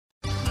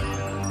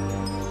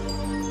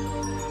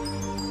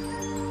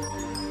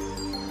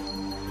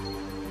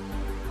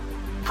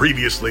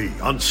Previously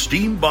on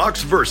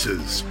Steambox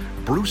Versus,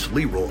 Bruce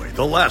Leroy,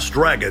 the last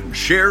dragon,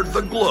 shared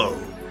the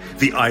glow.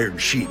 The Iron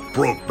Sheep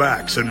broke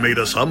backs and made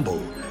us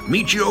humble.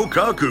 Michio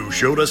Kaku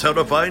showed us how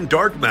to find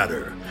dark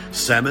matter.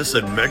 Samus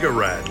and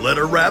Megarad led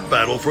a rap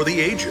battle for the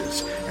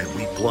ages, and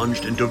we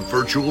plunged into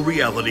virtual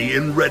reality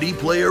in Ready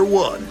Player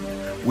One.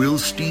 Will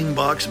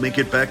Steambox make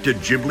it back to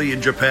Ghibli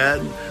in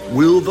Japan?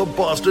 Will the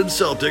Boston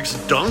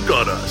Celtics dunk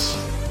on us?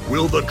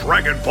 Will the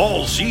Dragon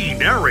Ball Z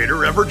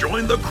narrator ever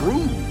join the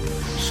crew?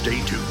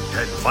 Stay tuned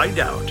and find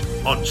out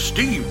on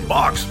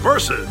Steambox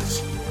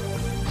Versus.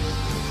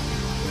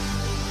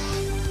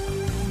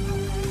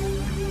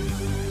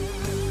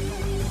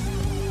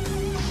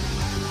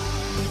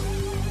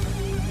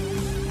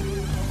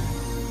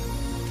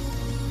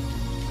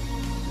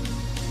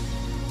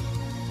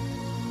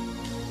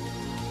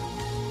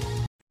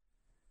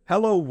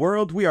 Hello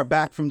world, we are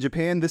back from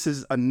Japan. This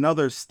is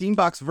another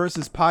Steambox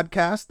Versus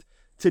podcast.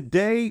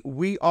 Today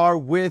we are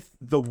with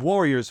the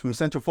Warriors from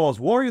Central Falls.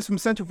 Warriors from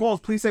Central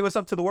Falls, please say what's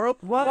up to the world.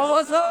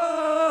 What's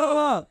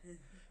up?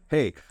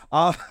 Hey,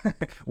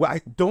 well,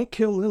 don't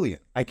kill Lilliane.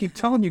 I keep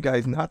telling you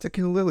guys not to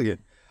kill Lilliane.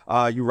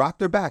 You rocked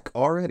her back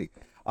already.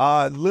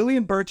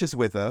 Lilliane Birch is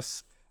with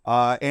us,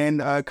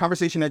 and a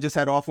conversation I just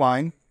had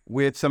offline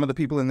with some of the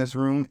people in this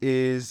room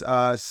is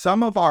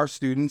some of our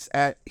students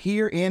at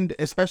here and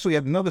especially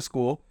at another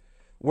school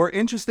were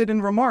interested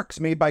in remarks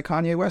made by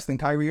Kanye West and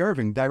Kyrie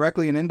Irving,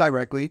 directly and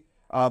indirectly,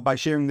 by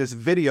sharing this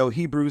video,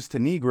 Hebrews to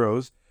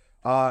Negroes.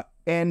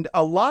 And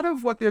a lot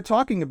of what they're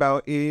talking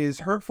about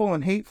is hurtful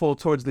and hateful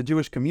towards the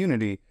Jewish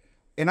community.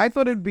 And I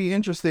thought it'd be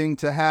interesting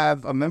to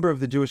have a member of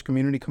the Jewish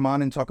community come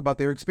on and talk about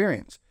their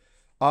experience.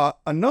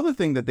 Another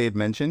thing that they had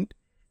mentioned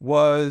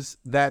was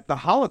that the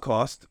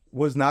Holocaust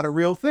was not a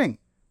real thing,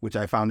 which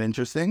I found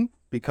interesting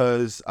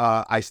because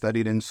I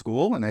studied in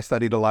school and I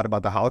studied a lot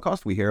about the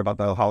Holocaust. We hear about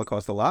the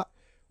Holocaust a lot.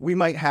 We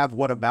might have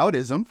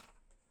whataboutism.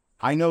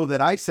 I know that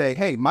I say,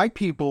 hey, my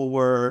people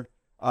were,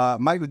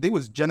 there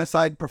was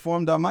genocide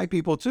performed on my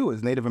people too,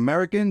 as Native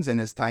Americans and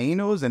as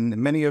Tainos, and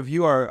many of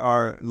you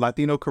are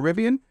Latino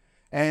Caribbean.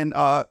 And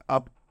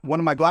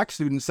one of my black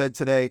students said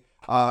today,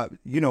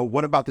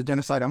 what about the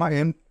genocide on my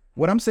end?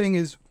 What I'm saying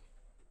is,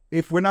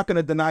 if we're not going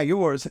to deny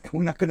yours,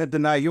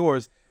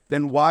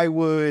 then why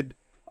would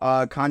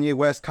Kanye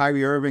West,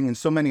 Kyrie Irving, and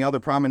so many other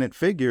prominent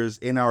figures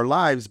in our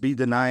lives be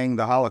denying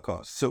the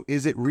Holocaust? So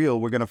is it real?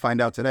 We're going to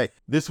find out today.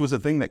 This was a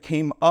thing that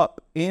came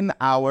up in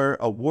our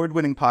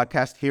award-winning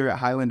podcast here at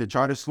Highlander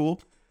Charter School.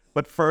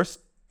 But first,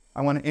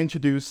 I want to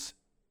introduce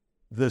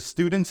the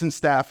students and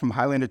staff from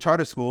Highlander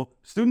Charter School.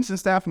 Students and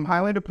staff from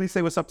Highlander, please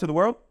say what's up to the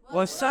world.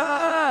 What's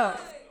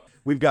up?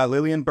 We've got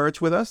Lilliane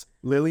Birch with us.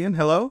 Lilliane,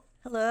 hello.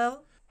 Hello.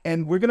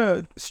 And we're going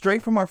to stray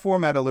from our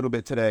format a little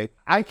bit today.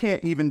 I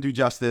can't even do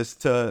justice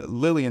to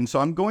Lilliane, so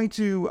I'm going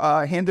to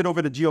hand it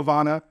over to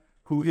Giovanna,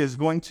 who is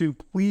going to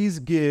please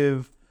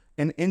give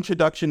an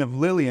introduction of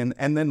Lilliane.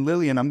 And then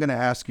Lilliane, I'm going to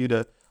ask you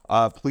to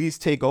please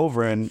take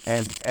over and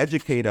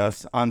educate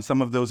us on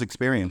some of those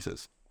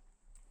experiences.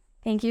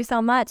 Thank you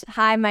so much.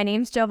 Hi, my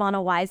name's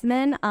Giovanna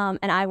Wiseman, and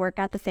I work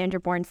at the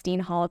Sandra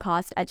Bornstein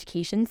Holocaust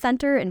Education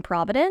Center in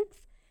Providence.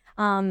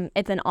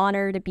 It's an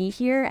honor to be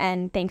here,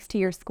 and thanks to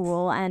your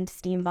school and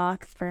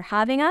Steambox for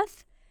having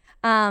us.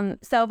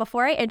 So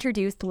before I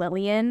introduce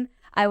Lilliane,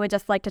 I would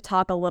just like to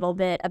talk a little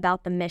bit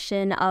about the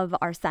mission of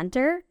our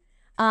center.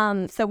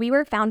 So we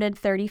were founded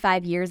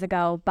 35 years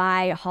ago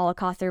by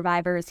Holocaust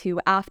survivors who,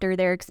 after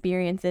their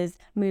experiences,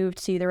 moved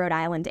to the Rhode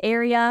Island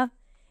area.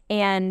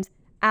 And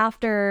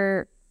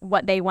after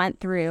what they went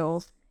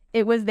through,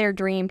 it was their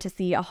dream to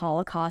see a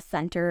Holocaust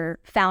center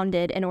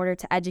founded in order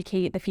to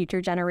educate the future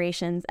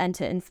generations and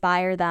to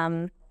inspire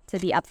them to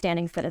be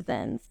upstanding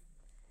citizens.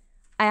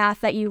 I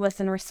ask that you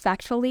listen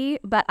respectfully,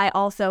 but I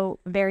also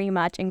very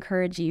much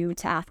encourage you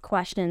to ask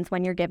questions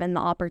when you're given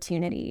the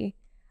opportunity.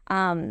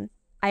 I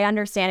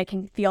understand it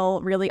can feel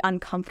really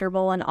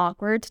uncomfortable and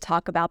awkward to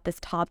talk about this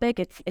topic.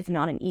 It's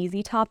not an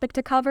easy topic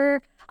to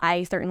cover.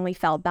 I certainly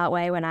felt that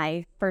way when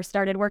I first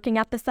started working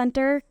at the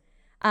center.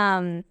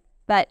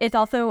 But it's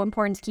also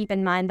important to keep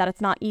in mind that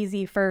it's not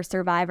easy for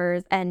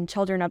survivors and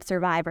children of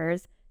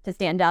survivors to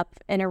stand up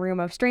in a room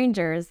of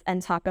strangers and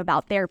talk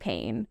about their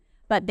pain.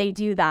 But they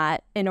do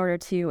that in order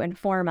to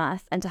inform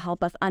us and to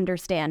help us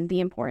understand the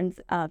importance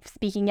of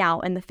speaking out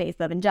in the face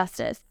of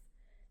injustice.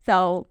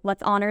 So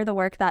let's honor the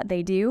work that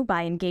they do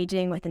by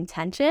engaging with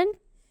intention.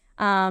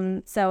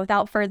 So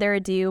without further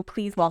ado,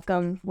 please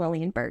welcome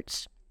Lilliane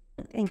Birch.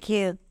 Thank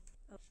you.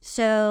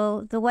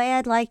 So the way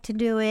I'd like to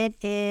do it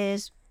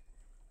is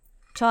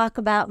talk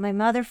about my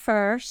mother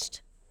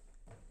first,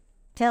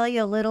 tell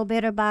you a little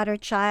bit about her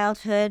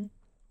childhood,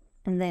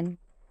 and then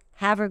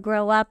have her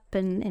grow up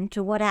and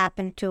into what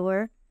happened to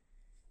her.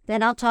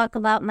 Then I'll talk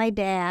about my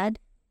dad.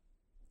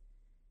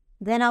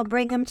 Then I'll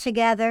bring them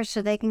together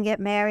so they can get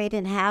married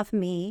and have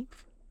me.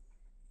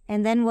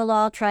 And then we'll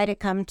all try to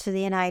come to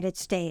the United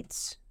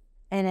States.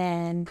 And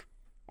then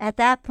at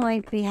that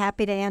point, be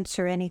happy to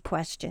answer any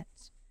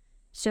questions.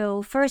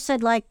 So first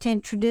I'd like to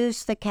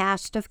introduce the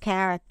cast of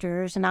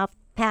characters, and I'll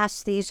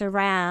pass these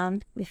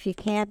around if you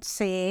can't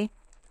see.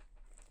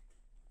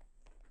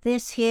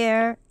 This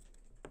here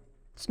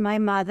is my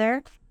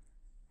mother.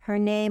 Her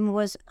name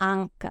was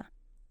Anka.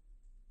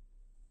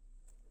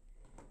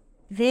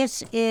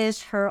 This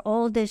is her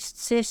oldest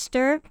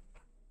sister,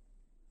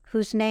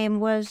 whose name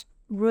was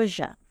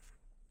Ruzha.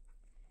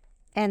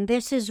 And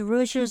this is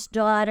Ruzha's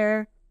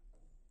daughter,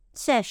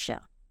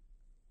 Sesha.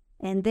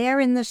 And they're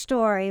in the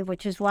story,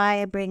 which is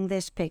why I bring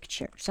this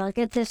picture. So I'll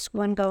get this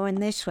one going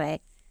this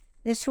way.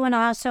 This one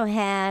also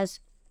has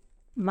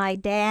my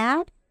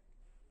dad,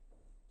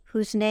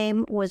 whose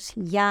name was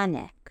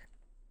Janek.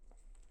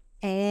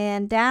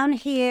 And down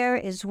here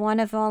is one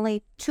of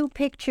only 2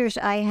 pictures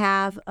I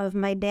have of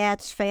my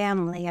dad's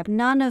family. I have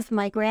none of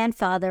my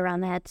grandfather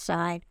on that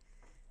side,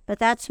 but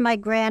that's my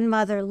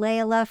grandmother,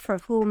 Layla, for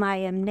whom I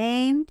am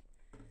named.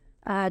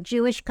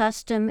 Jewish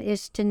custom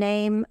is to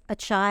name a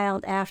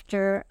child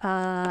after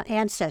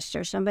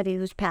ancestor, somebody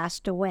who's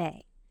passed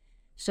away.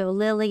 So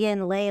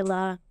Lilliane,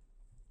 Layla,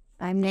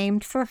 I'm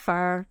named for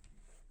her.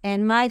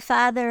 And my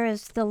father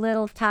is the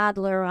little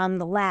toddler on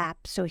the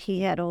lap, so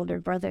he had older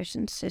brothers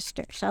and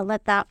sisters. I'll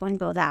let that one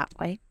go that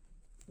way.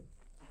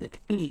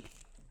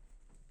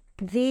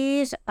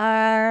 These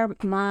are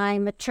my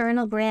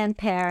maternal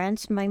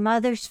grandparents, my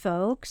mother's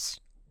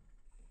folks.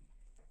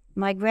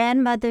 My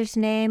grandmother's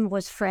name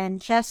was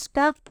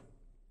Francesca,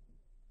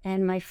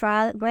 and my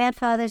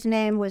grandfather's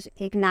name was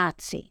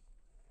Ignazi.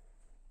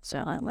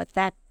 So I'll let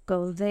that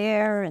go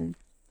there. And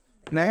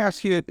Can I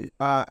ask you,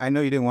 I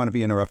know you didn't want to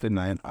be interrupted,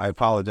 and I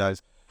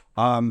apologize.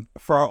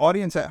 For our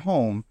audience at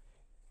home,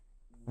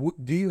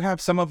 do you have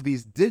some of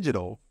these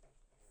digital?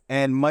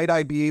 And might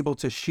I be able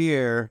to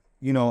share,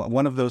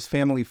 one of those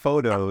family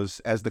photos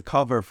as the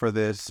cover for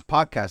this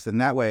podcast? And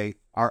that way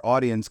our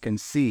audience can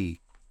see.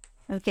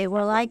 okay,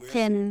 well, I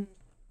can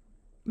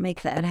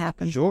make that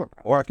happen. Sure.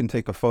 Or I can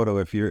take a photo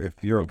if you're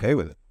okay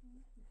with it.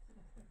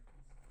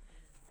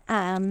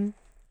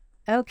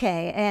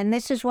 Okay, and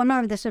this is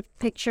this is a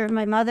picture of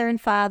my mother and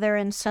father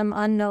and some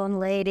unknown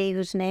lady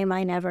whose name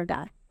I never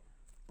got.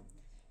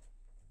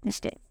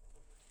 Missed it.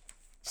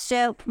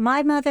 So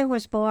my mother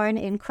was born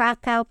in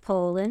Krakow,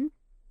 Poland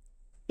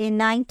in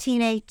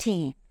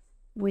 1918,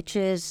 which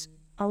is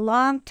a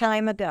long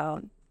time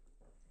ago.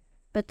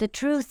 But the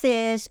truth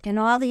is, in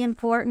all the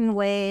important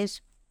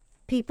ways,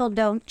 people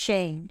don't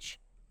change.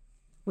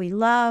 We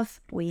love,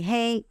 we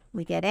hate,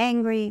 we get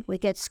angry, we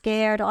get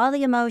scared. All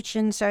the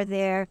emotions are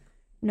there,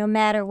 no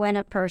matter when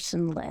a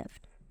person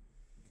lived.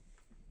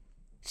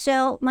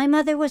 So my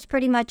mother was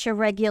pretty much a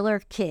regular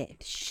kid.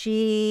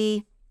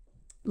 She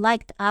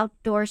liked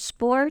outdoor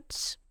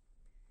sports,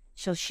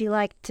 so she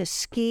liked to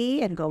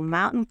ski and go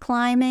mountain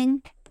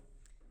climbing.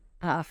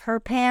 Her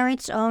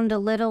parents owned a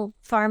little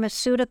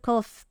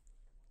pharmaceutical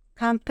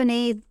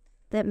company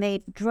that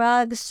made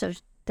drugs, so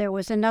there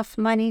was enough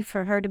money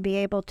for her to be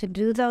able to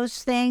do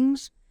those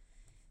things.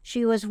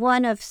 She was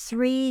one of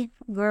 3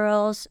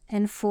 girls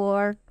and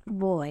 4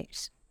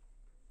 boys.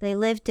 They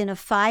lived in a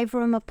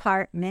 5-room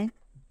apartment,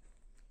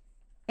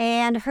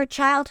 and her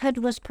childhood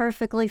was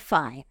perfectly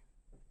fine.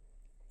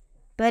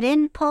 But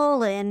in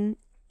Poland,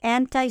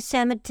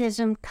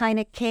 anti-Semitism kind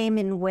of came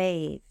in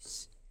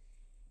waves.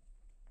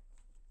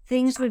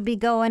 Things would be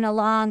going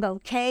along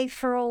okay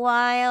for a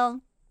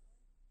while,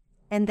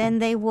 and then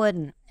they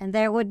wouldn't. And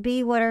there would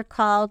be what are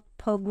called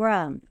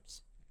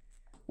pogroms,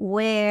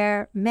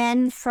 where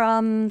men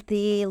from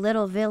the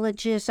little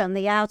villages on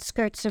the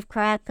outskirts of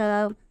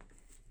Krakow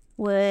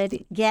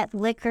would get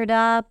liquored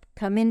up,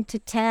 come into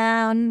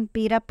town,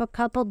 beat up a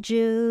couple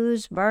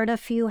Jews, burn a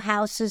few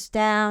houses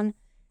down,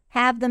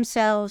 have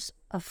themselves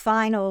a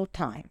fine old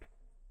time.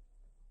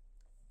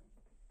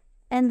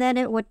 And then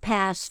it would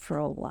pass for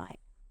a while.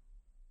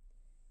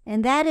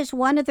 And that is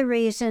one of the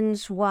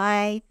reasons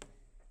why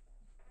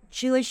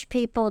Jewish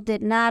people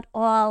did not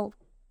all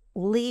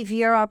leave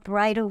Europe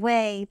right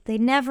away. They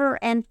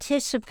never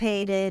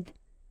anticipated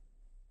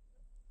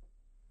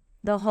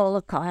the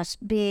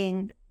Holocaust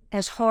being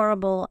as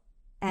horrible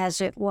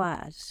as it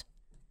was.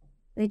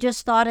 They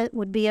just thought it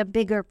would be a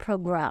bigger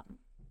pogrom.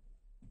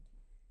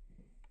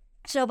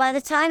 So by the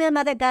time my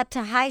mother got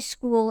to high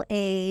school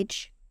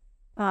age,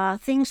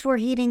 things were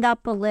heating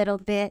up a little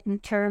bit in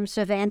terms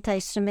of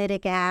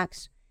anti-Semitic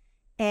acts.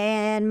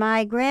 And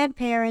my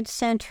grandparents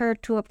sent her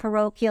to a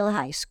parochial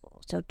high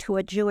school, so to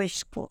a Jewish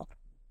school.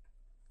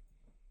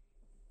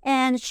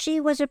 And she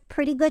was a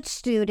pretty good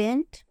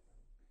student.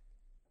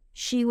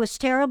 She was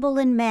terrible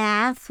in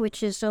math,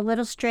 which is a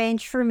little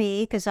strange for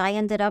me because I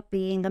ended up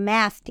being a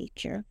math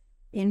teacher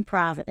in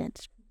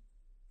Providence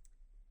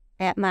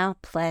at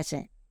Mount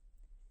Pleasant.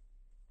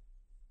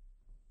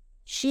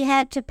 She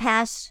had to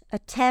pass a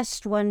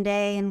test one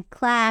day in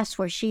class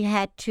where she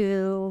had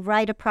to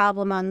write a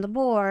problem on the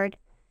board,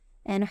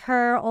 and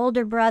her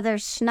older brother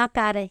snuck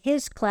out of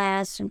his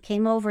class and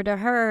came over to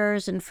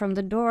hers, and from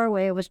the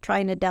doorway was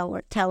trying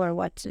to tell her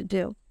what to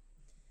do.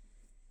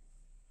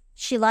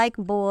 She liked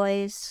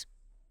boys.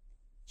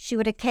 She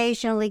would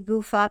occasionally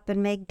goof up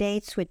and make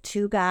dates with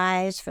 2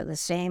 guys for the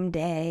same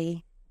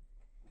day,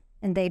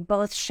 and they'd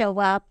both show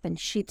up, and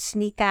she'd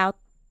sneak out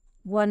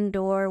one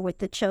door with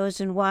the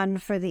chosen one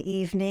for the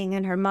evening,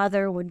 and her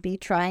mother would be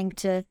trying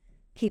to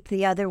keep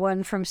the other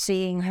one from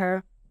seeing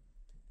her.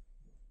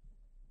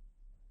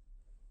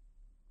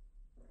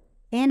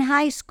 In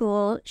high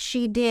school,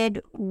 she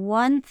did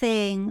one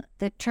thing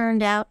that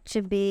turned out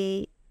to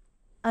be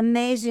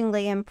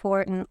amazingly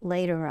important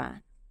later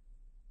on.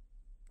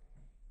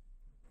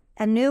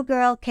 A new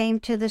girl came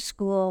to the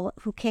school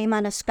who came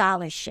on a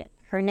scholarship.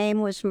 Her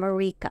name was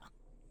Marika.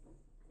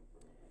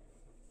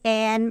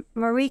 And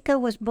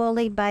Marika was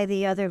bullied by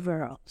the other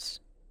girls.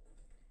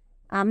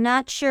 I'm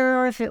not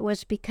sure if it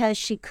was because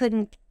she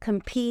couldn't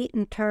compete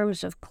in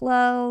terms of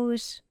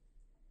clothes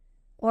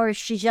or if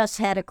she just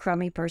had a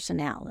crummy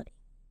personality.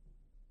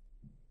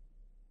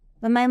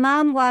 But my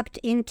mom walked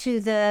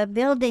into the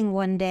building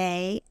one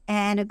day,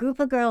 and a group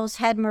of girls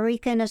had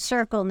Marika in a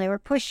circle, and they were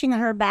pushing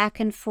her back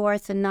and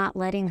forth and not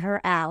letting her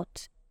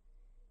out.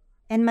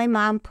 And my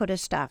mom put a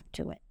stop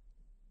to it.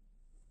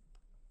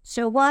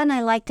 So one,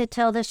 I like to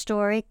tell the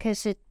story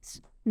because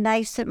it's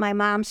nice that my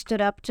mom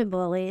stood up to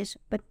bullies.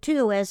 But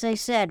two, as I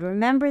said,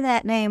 remember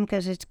that name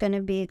because it's going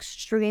to be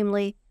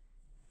extremely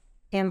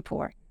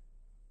important.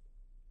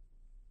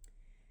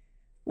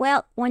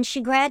 Well, when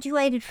she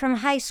graduated from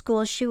high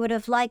school, she would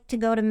have liked to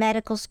go to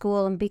medical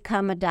school and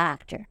become a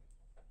doctor.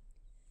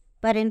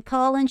 But in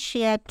Poland,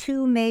 she had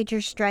two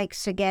major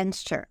strikes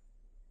against her.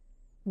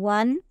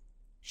 One,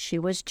 she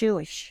was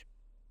Jewish.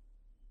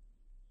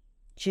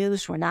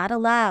 Jews were not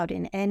allowed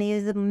in any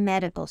of the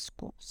medical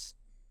schools.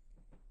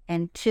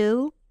 And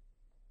two,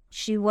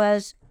 she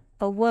was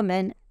a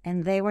woman,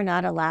 and they were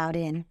not allowed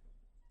in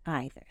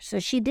either. So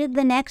she did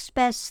the next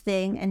best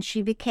thing, and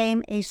she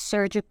became a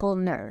surgical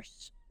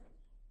nurse.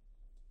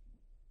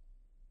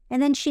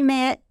 And then she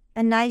met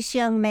a nice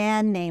young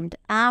man named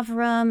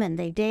Avram, and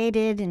they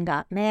dated and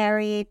got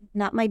married.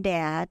 Not my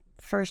dad,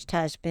 first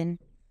husband.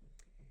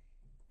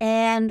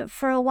 And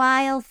for a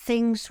while,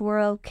 things were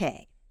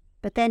okay.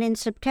 But then in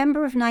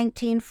September of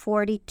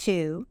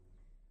 1942,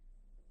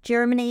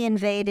 Germany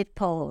invaded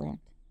Poland,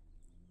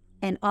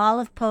 and all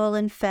of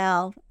Poland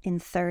fell in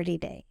 30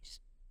 days.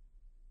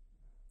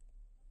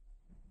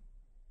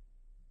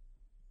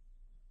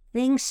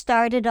 Things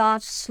started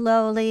off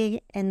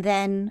slowly and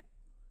then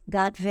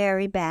got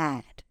very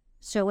bad.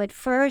 So at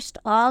first,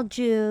 all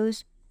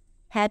Jews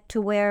had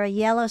to wear a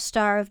yellow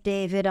Star of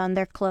David on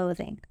their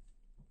clothing.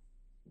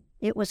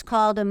 It was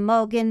called a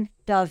Mogen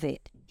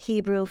David,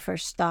 Hebrew for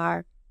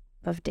Star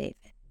of David.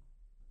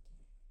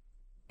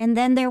 And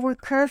then there were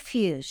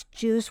curfews.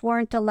 Jews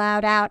weren't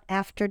allowed out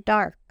after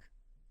dark.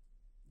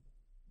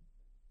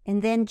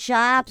 And then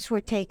jobs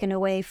were taken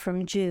away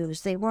from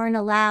Jews. They weren't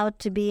allowed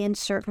to be in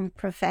certain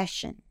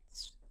professions.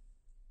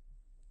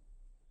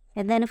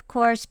 And then, of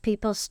course,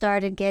 people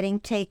started getting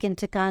taken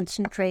to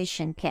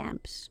concentration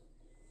camps.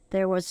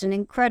 There was an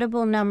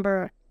incredible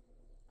number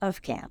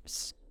of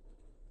camps.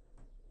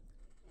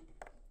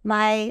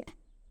 My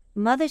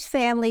mother's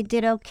family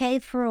did okay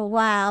for a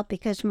while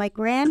because my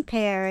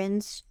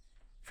grandparents,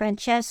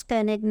 Francesca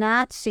and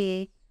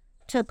Ignazi,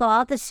 took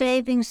all the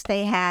savings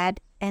they had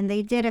and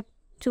they did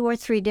two or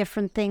three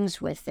different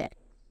things with it.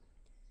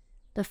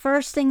 The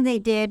first thing they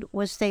did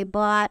was they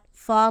bought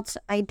false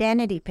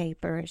identity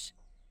papers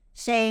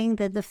saying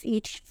that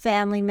each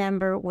family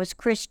member was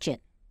Christian.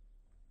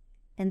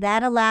 And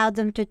that allowed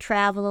them to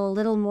travel a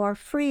little more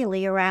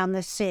freely around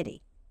the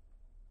city.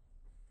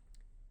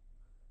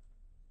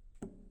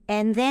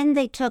 And then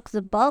they took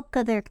the bulk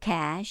of their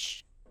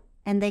cash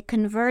and they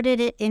converted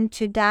it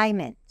into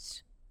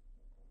diamonds.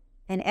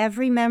 And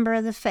every member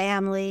of the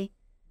family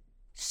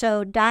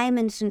sewed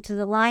diamonds into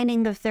the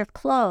lining of their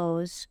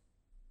clothes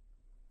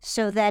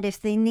so that if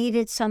they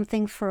needed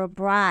something for a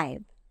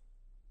bribe,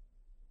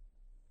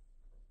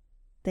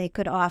 they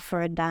could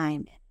offer a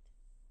diamond.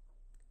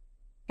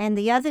 And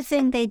the other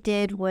thing they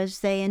did was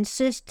they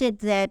insisted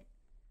that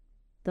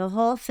the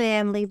whole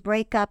family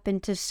break up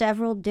into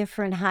several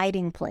different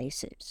hiding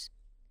places.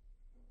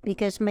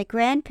 Because my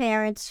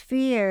grandparents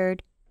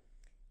feared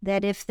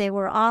that if they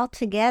were all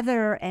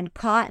together and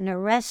caught and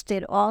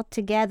arrested all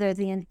together,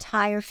 the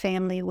entire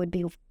family would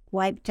be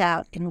wiped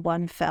out in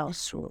one fell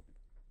swoop.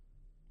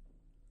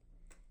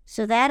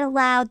 So that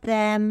allowed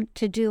them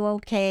to do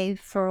okay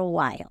for a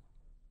while.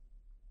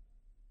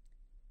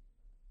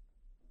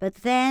 But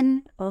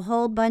then a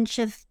whole bunch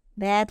of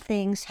bad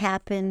things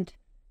happened.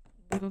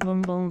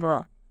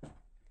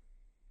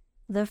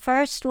 The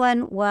first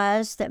one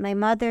was that my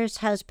mother's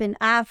husband,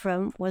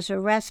 Avram, was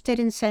arrested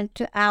and sent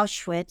to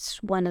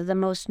Auschwitz, one of the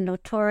most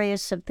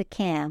notorious of the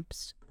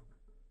camps,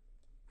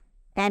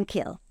 and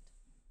killed.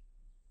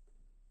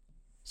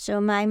 So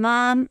my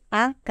mom,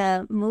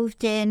 Anka,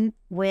 moved in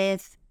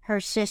with her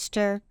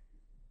sister,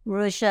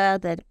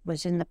 Ruzha, that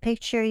was in the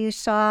picture you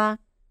saw,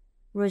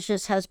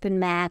 Ruzha's husband,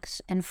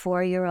 Max, and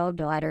 4-year-old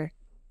daughter,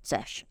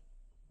 Zesh.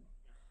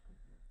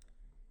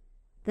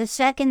 The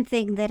second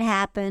thing that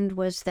happened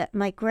was that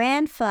my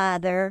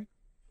grandfather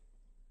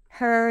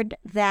heard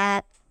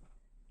that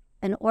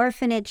an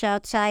orphanage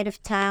outside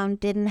of town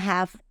didn't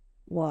have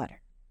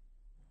water.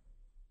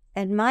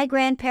 And my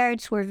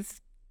grandparents were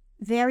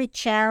very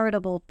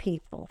charitable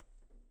people.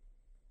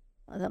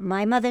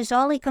 My mother's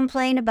only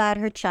complaint about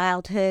her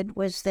childhood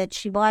was that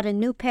she bought a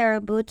new pair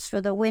of boots for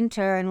the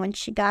winter, and when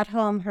she got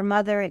home, her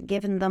mother had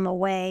given them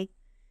away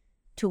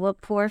to a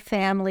poor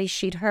family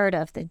she'd heard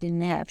of that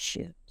didn't have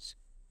shoes.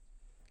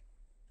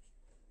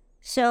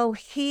 So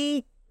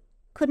he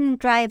couldn't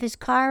drive his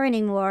car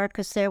anymore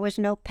because there was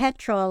no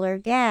petrol or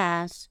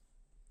gas.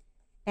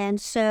 And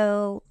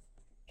so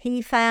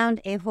he found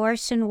a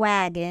horse and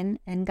wagon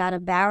and got a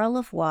barrel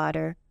of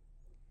water,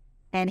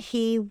 and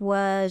he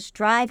was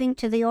driving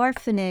to the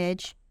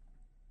orphanage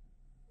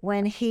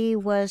when he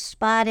was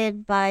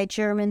spotted by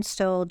German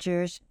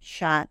soldiers,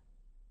 shot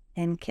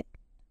and killed.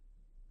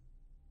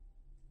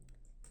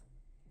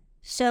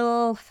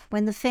 So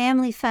when the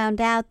family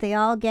found out, they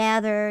all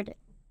gathered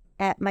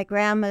at my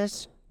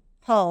grandma's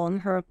home,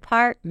 her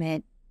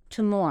apartment,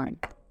 to mourn.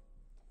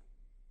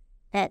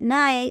 At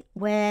night,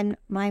 when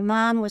my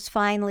mom was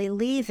finally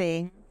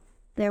leaving,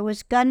 there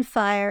was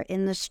gunfire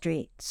in the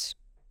streets.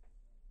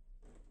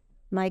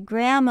 My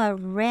grandma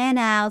ran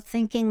out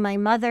thinking my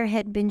mother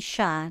had been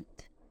shot,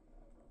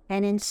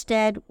 and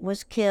instead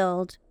was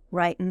killed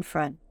right in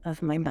front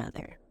of my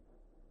mother.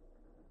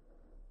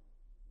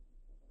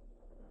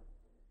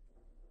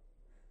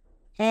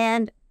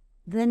 And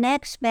the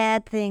next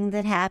bad thing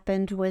that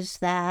happened was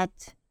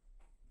that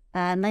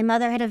my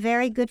mother had a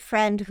very good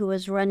friend who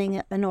was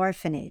running an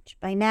orphanage.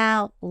 By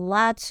now,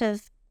 lots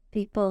of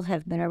people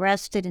have been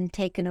arrested and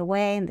taken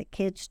away, and the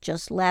kids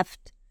just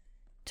left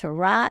to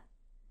rot.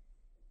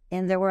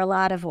 And there were a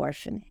lot of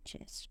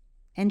orphanages.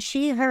 And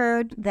she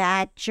heard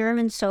that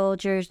German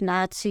soldiers,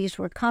 Nazis,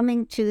 were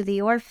coming to the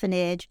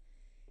orphanage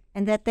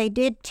and that they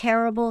did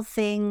terrible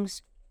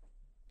things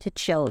to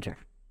children.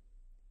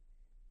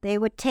 They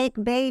would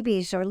take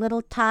babies or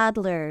little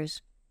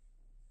toddlers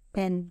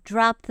and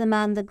drop them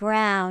on the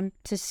ground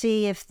to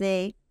see if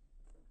they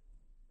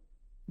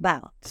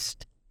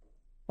bounced,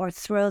 or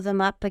throw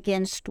them up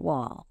against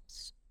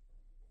walls.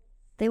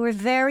 They were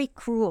very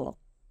cruel.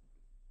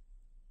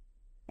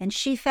 And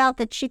she felt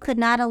that she could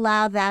not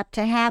allow that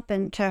to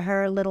happen to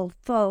her little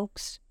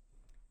folks.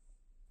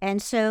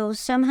 And so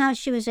somehow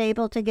she was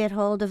able to get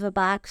hold of a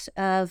box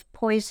of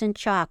poisoned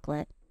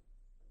chocolate.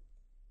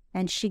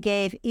 And she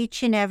gave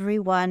each and every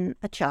one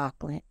a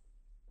chocolate.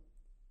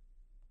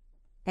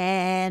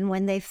 And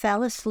when they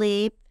fell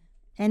asleep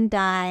and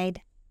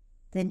died,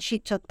 then she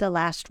took the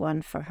last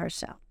one for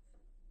herself.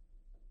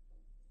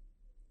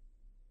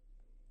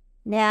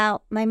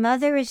 Now, my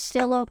mother is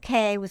still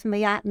okay with my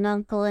aunt and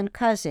uncle and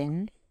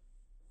cousin,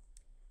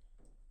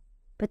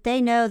 but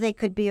they know they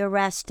could be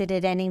arrested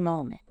at any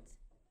moment.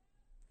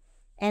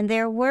 And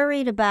they're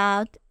worried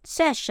about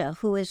Sesha,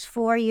 who is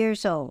 4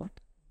 years old.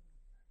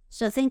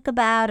 So think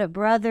about a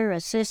brother,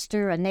 a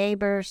sister, a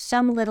neighbor,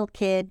 some little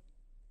kid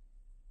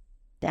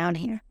down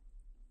here.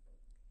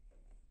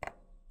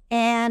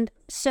 And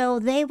so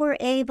they were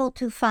able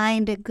to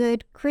find a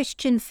good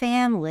Christian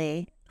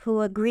family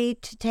who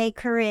agreed to take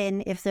her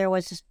in if there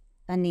was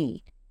a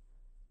need.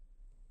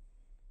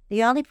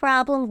 The only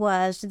problem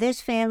was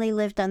this family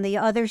lived on the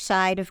other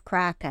side of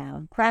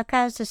Krakow.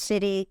 Krakow is a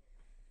city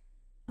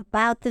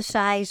about the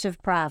size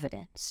of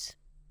Providence.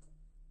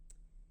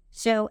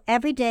 So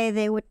every day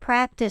they would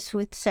practice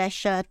with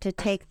Sesha to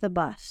take the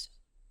bus.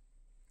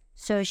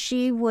 So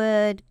she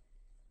would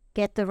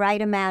get the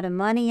right amount of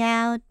money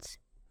out.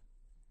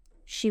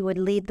 She would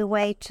lead the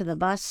way to the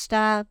bus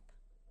stop.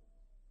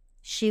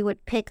 She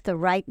would pick the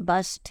right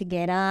bus to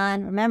get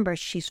on. Remember,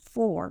 she's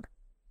 4.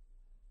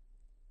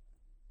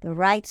 The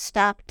right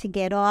stop to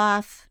get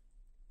off,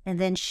 and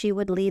then she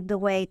would lead the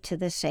way to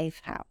the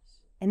safe house.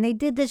 And they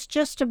did this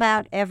just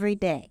about every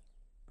day.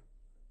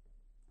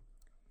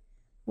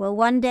 Well,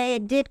 one day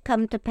it did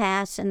come to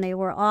pass, and they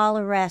were all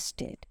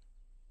arrested.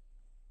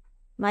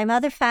 My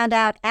mother found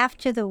out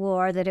after the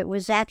war that it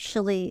was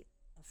actually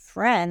a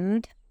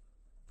friend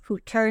who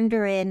turned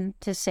her in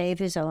to save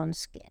his own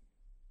skin.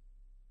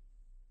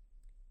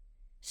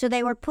 So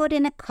they were put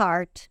in a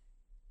cart,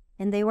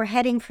 and they were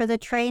heading for the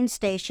train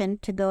station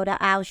to go to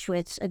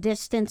Auschwitz, a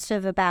distance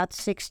of about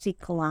 60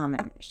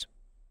 kilometers.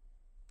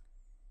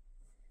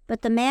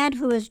 But the man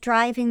who was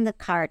driving the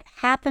cart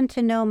happened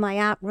to know my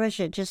Aunt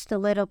Russia just a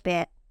little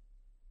bit.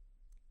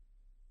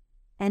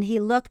 And he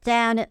looked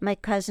down at my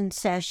cousin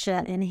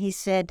Sesha and he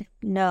said,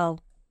 "No,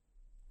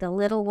 the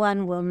little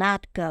one will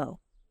not go."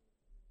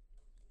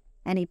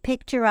 And he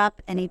picked her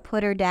up and he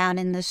put her down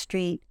in the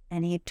street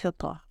and he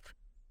took off.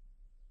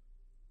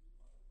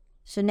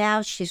 So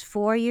now she's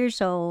 4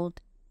 years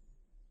old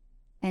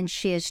and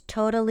she is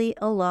totally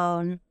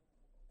alone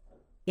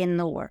in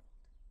the world.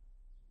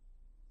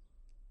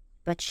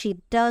 But she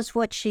does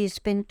what she's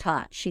been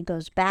taught. She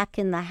goes back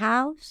in the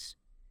house,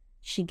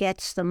 she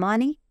gets the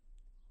money,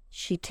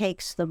 she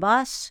takes the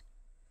bus,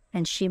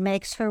 and she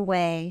makes her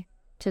way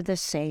to the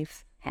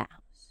safe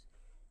house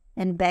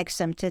and begs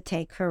them to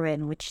take her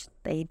in, which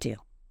they do.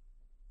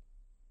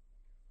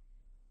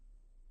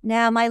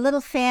 Now, my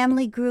little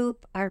family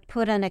group are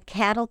put on a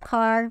cattle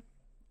car.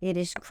 It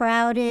is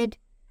crowded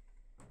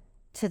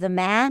to the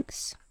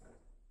max.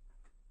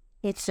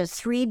 It's a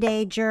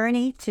 3-day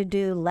journey to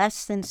do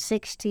less than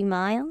 60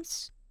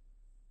 miles.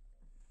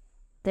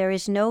 There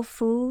is no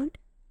food.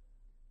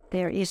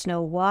 There is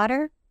no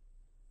water.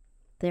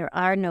 There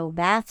are no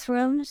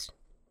bathrooms.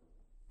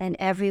 And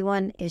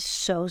everyone is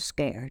so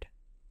scared.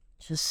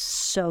 Just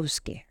so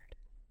scared.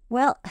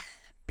 Well,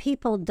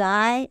 people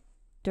die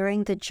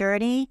during the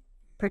journey,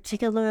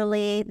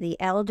 particularly the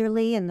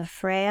elderly and the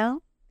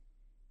frail.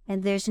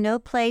 And there's no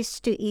place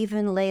to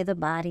even lay the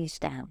bodies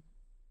down.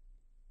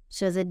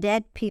 So the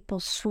dead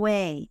people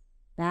sway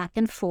back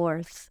and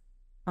forth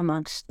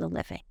amongst the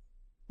living.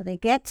 They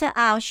get to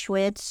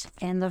Auschwitz,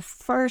 and the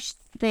first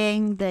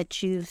thing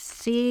that you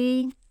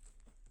see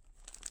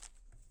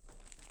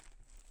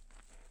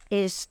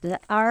is the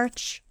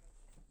arch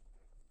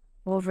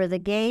over the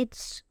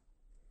gates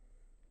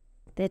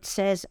that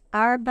says,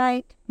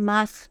 Arbeit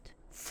macht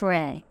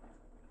frei.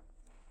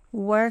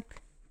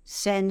 Work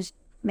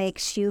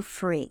makes you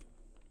free.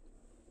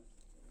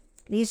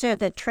 These are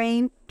the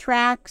train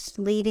tracks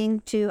leading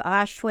to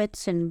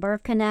Auschwitz and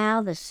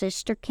Birkenau, the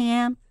sister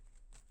camp.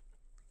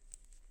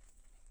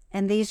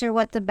 And these are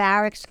what the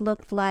barracks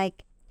looked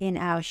like in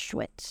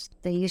Auschwitz.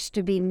 They used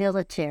to be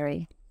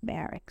military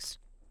barracks.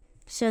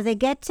 So they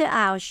get to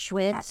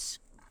Auschwitz,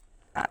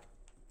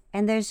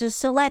 and there's a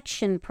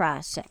selection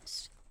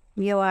process.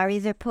 You are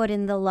either put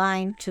in the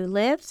line to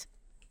live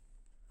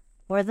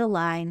or the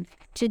line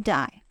to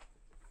die.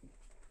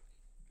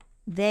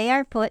 They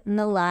are put in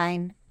the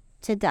line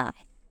to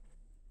die.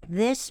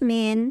 This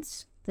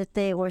means that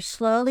they were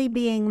slowly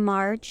being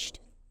marched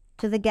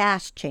to the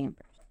gas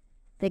chamber.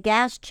 The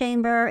gas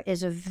chamber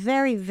is a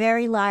very,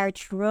 very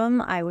large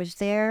room. I was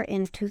there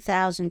in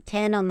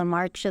 2010 on the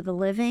March of the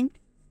Living.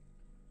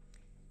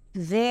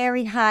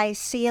 Very high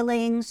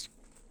ceilings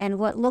and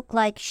what looked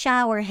like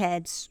shower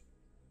heads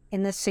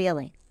in the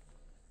ceiling.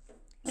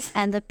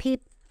 And the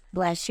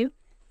bless you,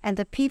 and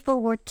the people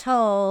were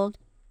told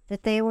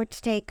that they were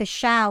to take a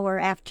shower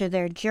after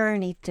their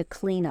journey to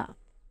clean up.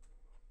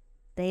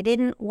 They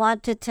didn't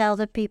want to tell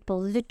the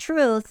people the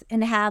truth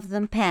and have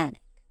them panic.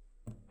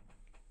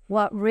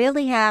 What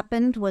really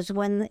happened was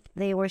when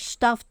they were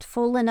stuffed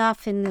full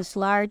enough in this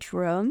large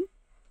room,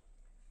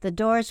 the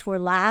doors were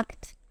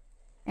locked,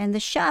 and the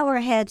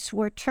shower heads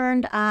were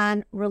turned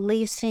on,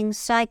 releasing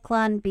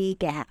Cyclone B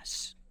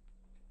gas.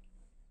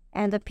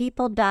 And the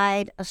people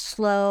died a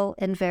slow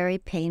and very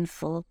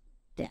painful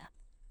death.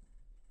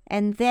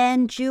 And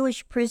then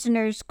Jewish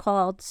prisoners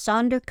called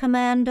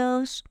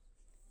Sonderkommandos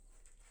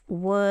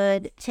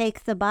would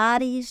take the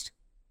bodies,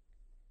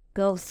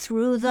 go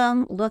through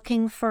them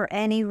looking for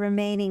any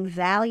remaining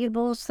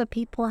valuables the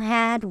people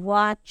had,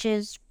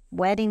 watches,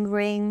 wedding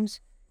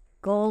rings,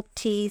 gold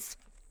teeth,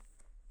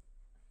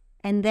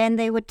 and then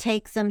they would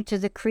take them to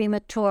the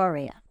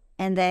crematoria,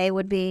 and they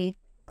would be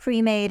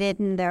cremated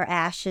and their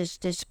ashes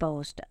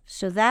disposed of.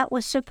 So that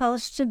was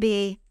supposed to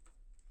be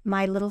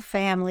my little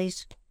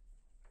family's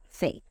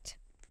fate.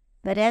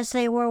 But as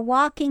they were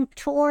walking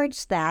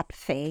towards that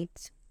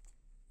fate,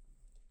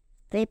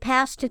 they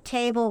passed a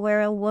table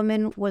where a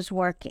woman was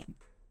working.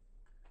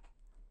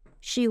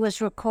 She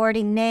was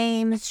recording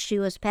names. She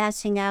was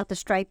passing out the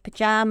striped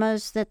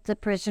pajamas that the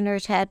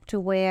prisoners had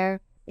to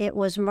wear. It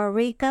was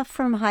Marika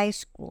from high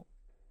school.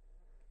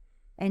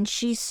 And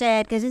she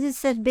said, because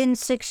this had been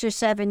 6 or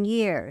 7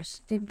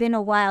 years, it had been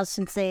a while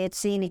since they had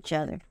seen each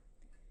other.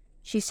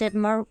 She said,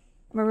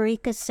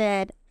 Marika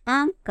said,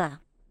 Anka,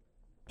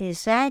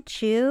 is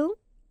that you?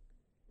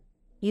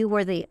 You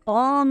were the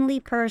only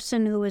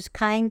person who was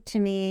kind to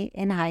me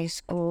in high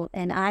school,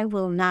 and I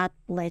will not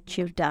let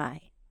you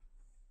die.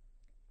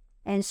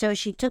 And so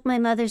she took my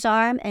mother's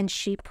arm and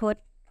she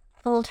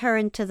pulled her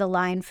into the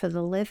line for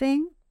the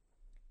living.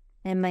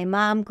 And my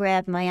mom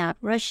grabbed my Aunt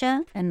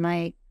Russia, and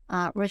my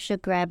Aunt Russia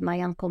grabbed my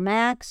Uncle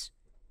Max,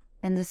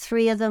 and the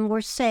three of them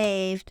were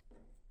saved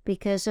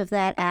because of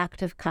that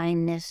act of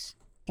kindness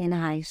in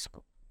high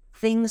school.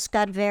 Things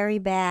got very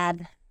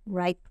bad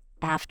right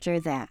after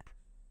that.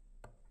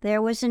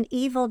 There was an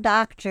evil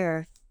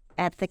doctor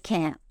at the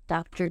camp,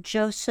 Dr.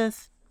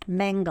 Joseph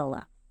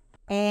Mengele,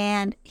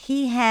 and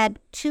he had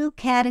 2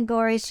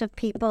 categories of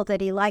people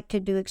that he liked to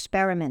do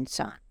experiments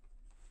on.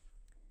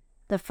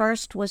 The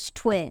first was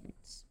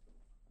twins.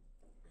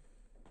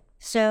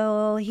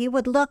 So he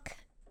would look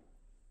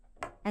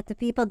at the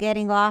people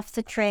getting off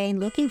the train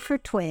looking for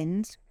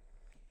twins,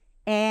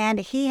 and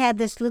he had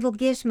this little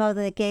gizmo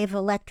that gave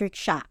electric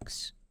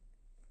shocks.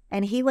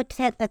 And he would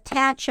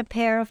attach a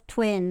pair of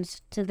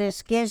twins to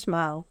this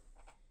gizmo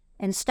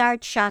and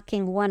start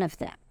shocking one of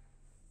them.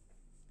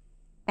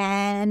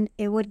 And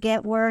it would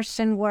get worse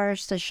and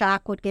worse. The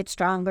shock would get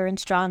stronger and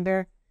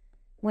stronger.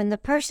 When the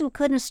person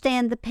couldn't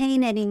stand the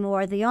pain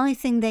anymore, the only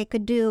thing they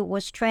could do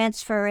was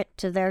transfer it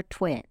to their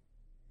twin.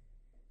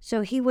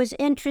 So he was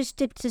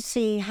interested to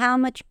see how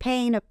much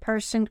pain a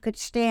person could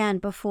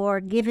stand before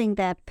giving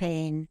that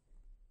pain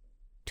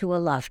to a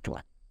loved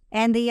one.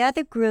 And the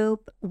other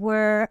group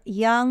were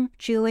young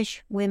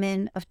Jewish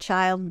women of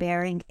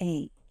childbearing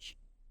age.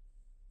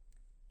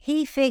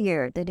 He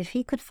figured that if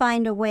he could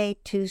find a way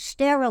to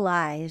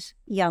sterilize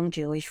young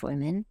Jewish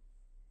women,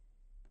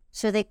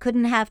 so they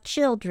couldn't have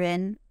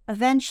children.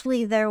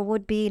 Eventually there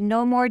would be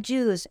no more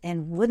Jews,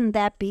 and wouldn't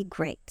that be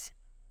great?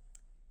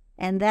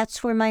 And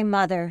that's where my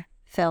mother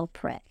fell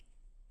prey.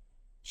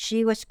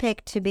 She was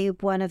picked to be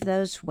one of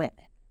those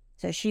women.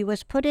 So she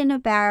was put in a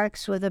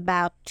barracks with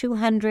about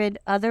 200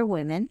 other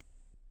women.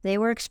 They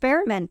were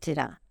experimented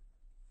on.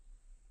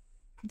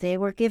 They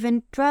were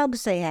given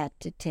drugs they had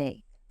to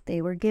take.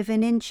 They were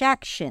given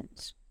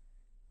injections,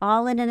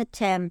 all in an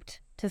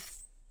attempt to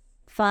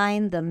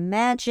find the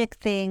magic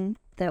thing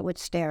that would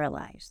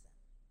sterilize them.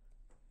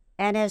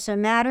 And as a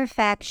matter of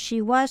fact,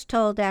 she was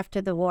told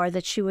after the war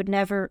that she would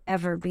never,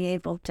 ever be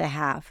able to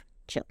have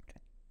children.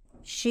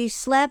 She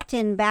slept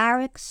in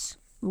barracks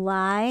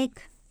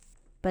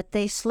but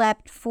they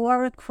slept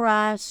 4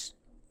 across,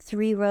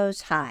 3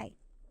 rows high.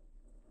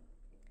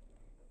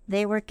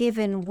 They were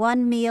given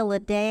 1 meal a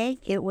day.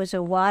 It was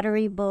a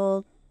watery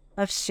bowl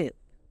of soup.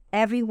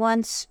 Every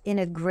once in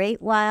a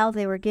great while,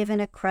 they were given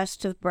a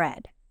crust of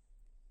bread.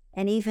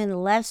 And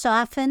even less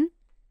often,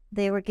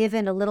 they were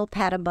given a little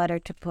pat of butter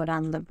to put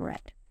on the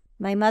bread.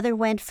 My mother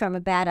went from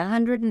about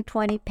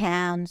 120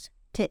 pounds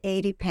to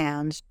 80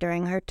 pounds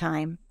during her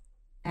time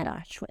at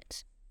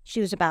Auschwitz. She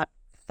was about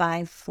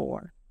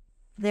 5'4".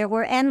 There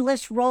were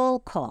endless roll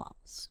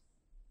calls.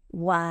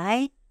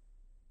 Why?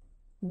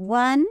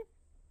 1,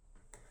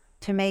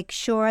 to make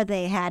sure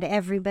they had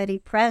everybody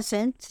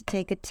present to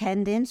take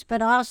attendance,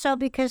 but also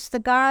because the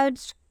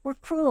guards were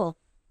cruel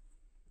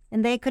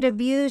and they could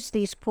abuse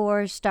these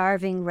poor,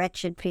 starving,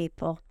 wretched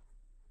people.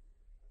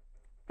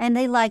 And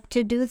they liked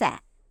to do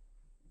that.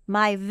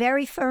 My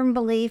very firm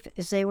belief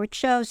is they were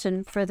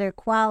chosen for their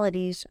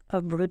qualities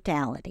of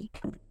brutality.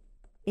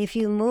 If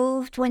you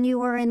moved when you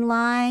were in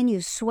line,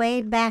 you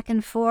swayed back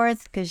and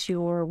forth because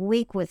you were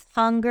weak with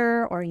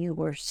hunger or you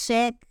were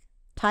sick.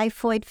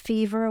 Typhoid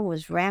fever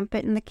was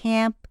rampant in the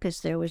camp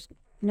because there was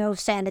no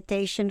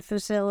sanitation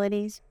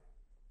facilities.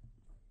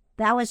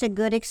 That was a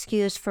good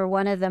excuse for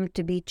one of them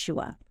to beat you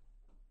up.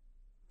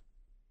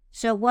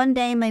 So one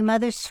day my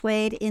mother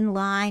swayed in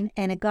line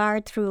and a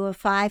guard threw a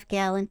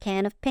 5-gallon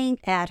can of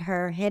paint at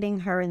her,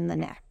 hitting her in the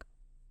neck.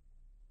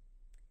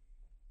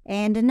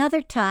 And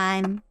another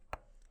time,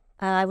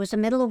 it was the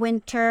middle of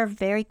winter,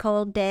 very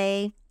cold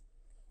day,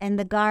 and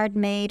the guard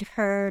made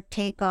her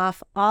take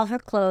off all her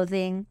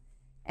clothing,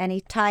 and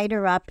he tied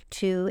her up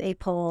to a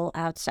pole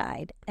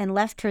outside and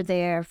left her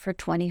there for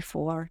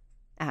 24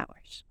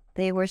 hours.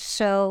 They were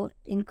so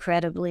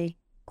incredibly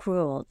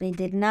cruel. They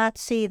did not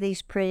see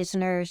these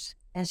prisoners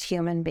as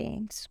human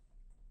beings.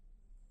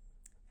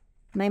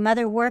 My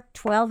mother worked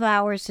 12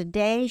 hours a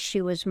day.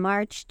 She was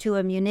marched to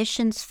a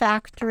munitions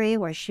factory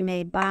where she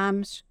made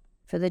bombs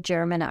for the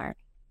German army.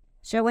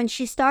 So when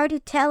she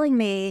started telling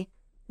me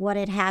what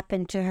had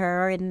happened to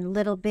her, and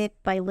little bit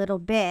by little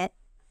bit,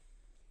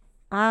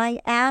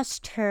 I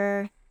asked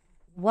her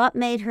what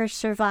made her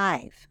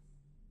survive.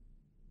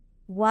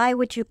 Why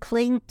would you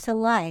cling to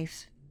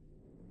life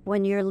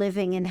when you're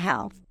living in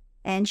hell?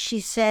 And she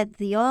said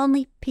the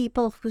only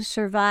people who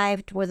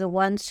survived were the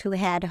ones who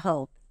had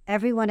hope.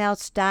 Everyone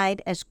else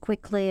died as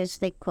quickly as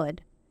they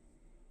could.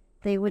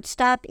 They would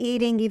stop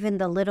eating even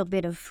the little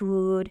bit of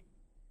food.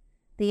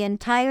 The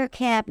entire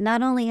camp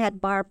not only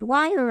had barbed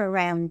wire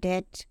around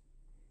it,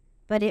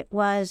 but it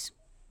was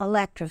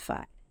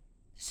electrified.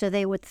 So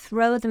they would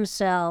throw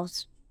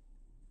themselves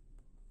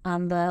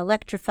on the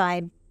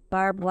electrified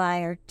barbed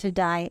wire to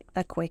die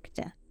a quick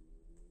death.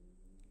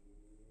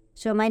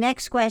 So my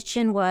next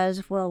question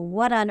was, well,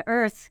 what on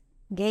earth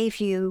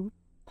gave you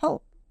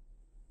hope?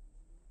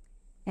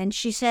 And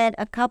she said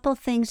a couple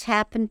things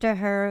happened to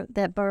her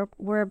that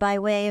were by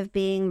way of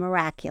being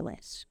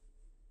miraculous.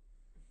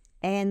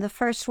 And the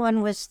first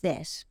one was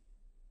this.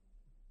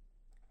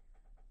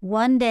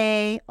 One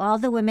day, all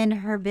the women in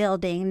her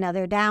building, now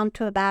they're down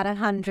to about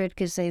 100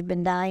 because they've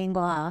been dying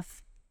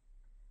off,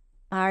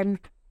 are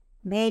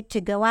made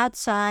to go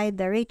outside.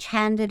 They're each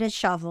handed a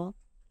shovel,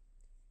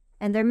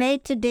 and they're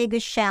made to dig a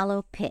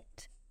shallow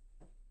pit.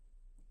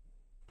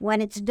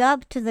 When it's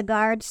dug to the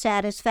guards'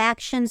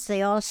 satisfactions,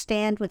 they all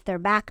stand with their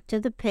back to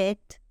the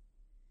pit.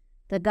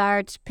 The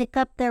guards pick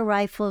up their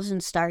rifles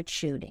and start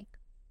shooting.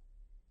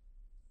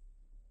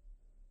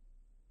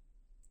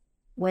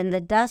 When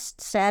the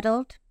dust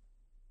settled,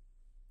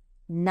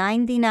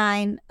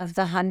 99 of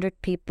the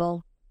 100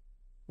 people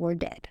were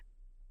dead.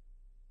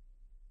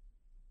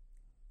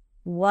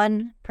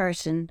 One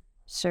person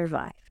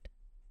survived,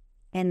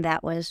 and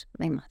that was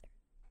my mother.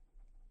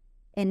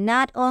 And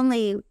not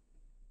only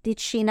did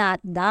she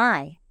not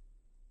die,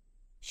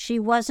 she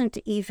wasn't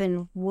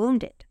even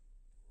wounded.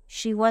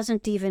 She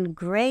wasn't even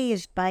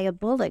grazed by a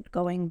bullet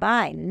going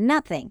by,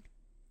 nothing.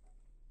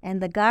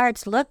 And the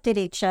guards looked at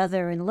each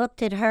other and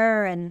looked at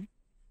her, and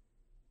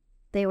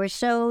they were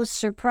so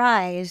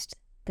surprised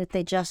that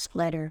they just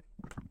let her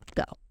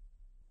go.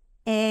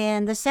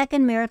 And the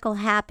second miracle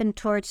happened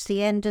towards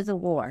the end of the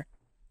war.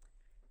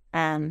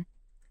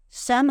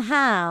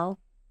 Somehow,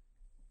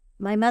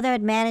 my mother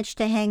had managed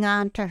to hang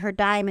on to her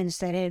diamonds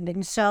that had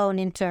been sewn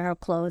into her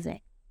clothing.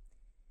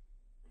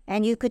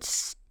 And you could,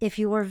 if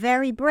you were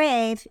very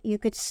brave, you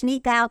could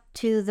sneak out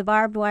to the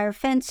barbed wire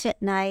fence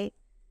at night.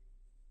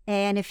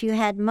 And if you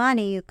had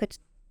money, you could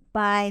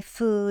buy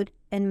food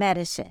and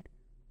medicine.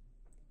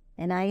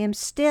 And I am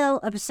still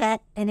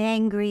upset and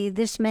angry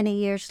this many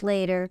years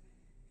later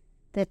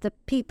that the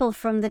people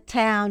from the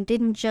town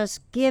didn't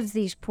just give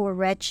these poor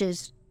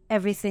wretches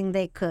everything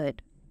they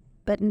could.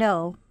 But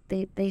no,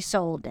 they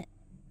sold it.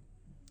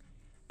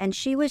 And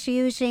she was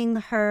using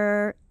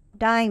her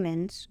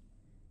diamonds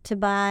to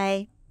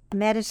buy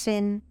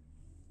medicine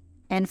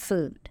and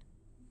food.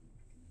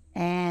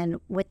 And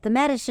with the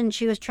medicine,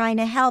 she was trying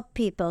to help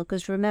people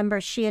because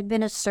remember, she had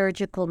been a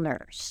surgical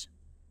nurse.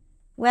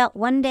 Well,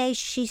 one day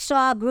she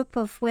saw a group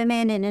of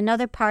women in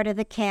another part of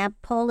the camp,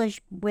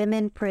 Polish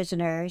women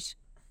prisoners,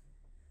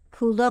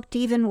 who looked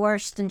even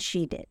worse than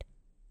she did.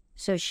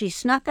 So she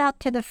snuck out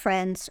to the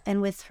friends,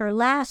 and with her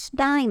last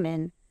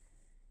diamond,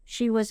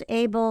 she was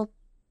able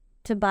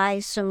to buy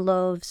some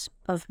loaves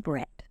of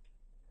bread.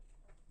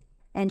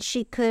 And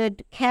she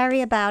could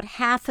carry about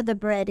half of the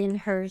bread in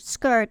her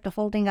skirt,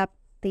 holding up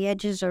the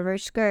edges of her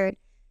skirt,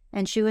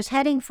 and she was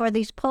heading for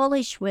these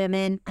Polish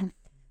women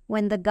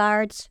when the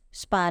guards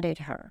spotted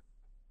her.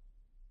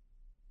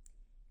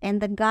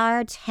 And the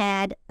guards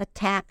had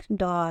attacked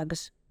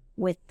dogs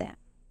with them.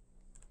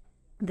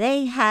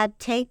 They had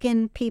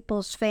taken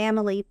people's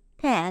family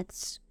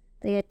pets.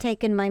 They had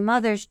taken my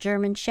mother's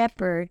German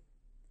Shepherd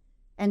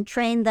and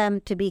trained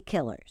them to be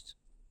killers.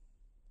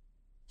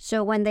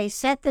 So when they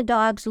set the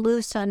dogs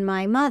loose on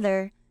my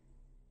mother,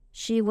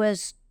 she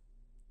was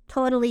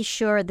totally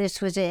sure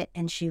this was it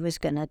and she was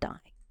going to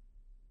die.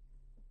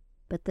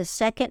 But the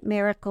second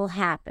miracle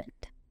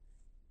happened.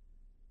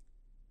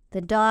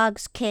 The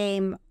dogs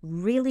came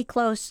really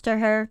close to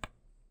her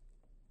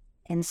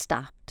and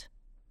stopped.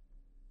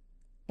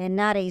 And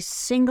not a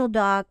single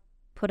dog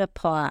put a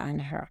paw on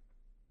her.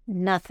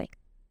 Nothing.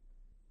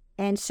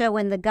 And so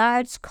when the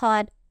guards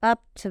caught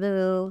up to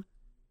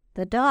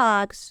the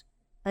dogs,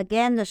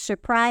 again, the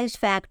surprise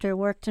factor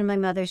worked in my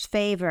mother's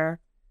favor.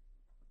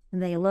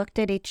 And they looked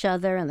at each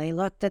other and they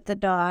looked at the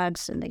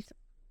dogs and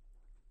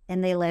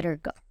they let her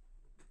go.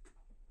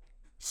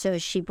 So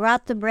she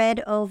brought the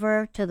bread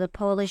over to the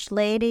Polish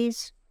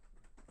ladies,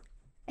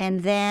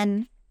 and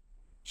then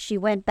she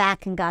went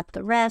back and got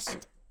the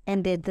rest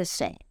and did the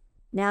same.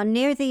 Now,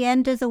 near the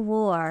end of the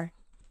war,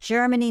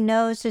 Germany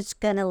knows it's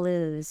going to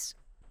lose.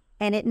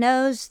 And it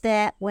knows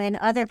that when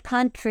other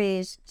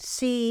countries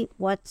see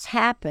what's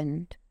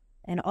happened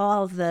and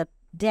all the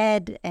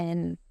dead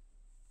and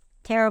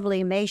terribly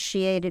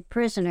emaciated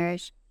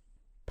prisoners,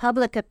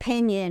 public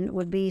opinion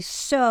would be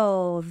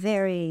so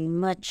very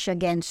much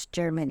against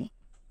Germany.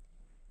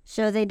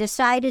 So they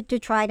decided to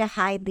try to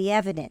hide the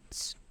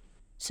evidence.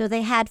 So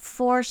they had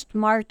forced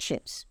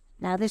marches.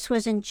 Now, this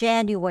was in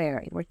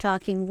January. We're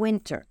talking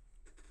winter.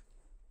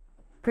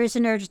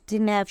 Prisoners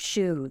didn't have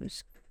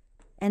shoes.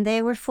 And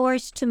they were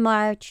forced to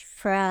march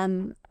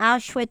from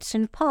Auschwitz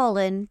in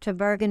Poland to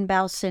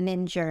Bergen-Belsen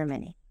in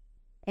Germany.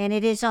 And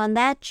it is on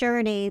that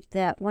journey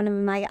that one of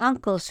my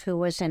uncles who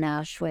was in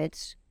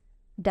Auschwitz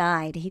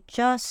died. He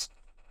just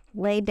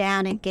lay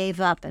down and gave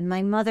up, and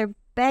my mother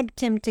begged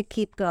him to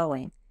keep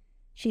going.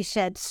 She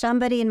said,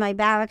 somebody in my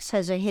barracks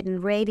has a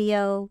hidden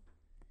radio.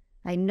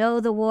 I know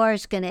the war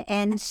is going to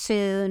end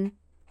soon.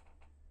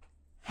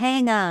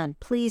 Hang on,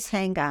 please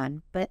hang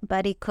on.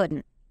 But he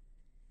couldn't.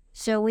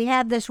 So we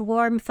have this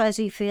warm,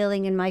 fuzzy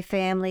feeling in my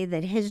family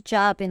that his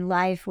job in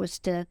life was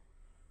to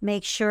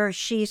make sure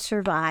she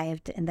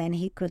survived, and then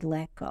he could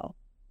let go.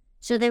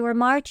 So they were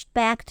marched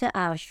back to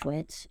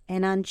Auschwitz,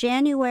 and on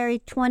January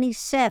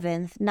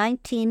 27th,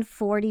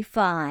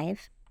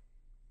 1945,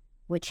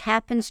 which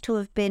happens to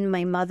have been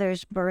my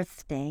mother's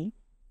birthday,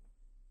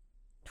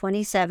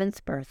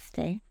 27th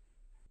birthday,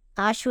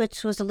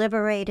 Auschwitz was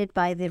liberated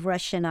by the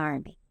Russian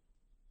army.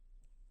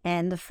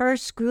 And the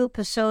first group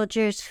of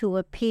soldiers who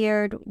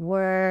appeared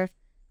were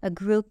a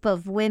group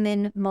of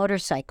women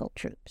motorcycle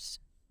troops.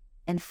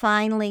 And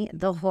finally,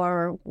 the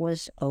horror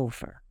was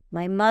over.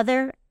 My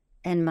mother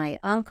and my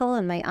uncle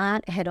and my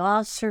aunt had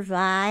all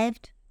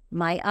survived.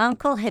 My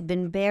uncle had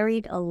been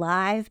buried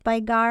alive by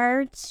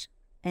guards,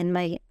 and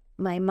my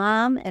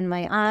mom and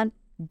my aunt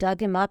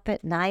dug him up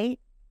at night.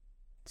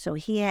 So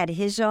he had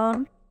his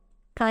own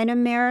kind of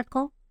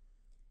miracle.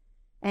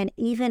 And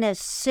even as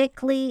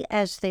sickly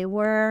as they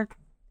were,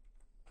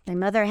 my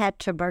mother had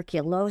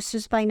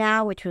tuberculosis by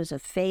now, which was a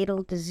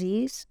fatal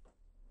disease.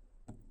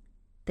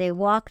 They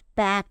walked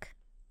back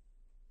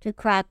to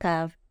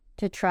Krakow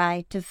to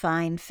try to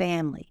find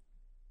family.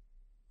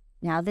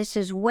 Now, this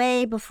is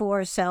way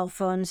before cell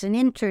phones and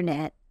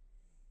internet,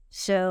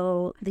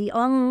 so the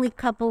only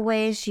couple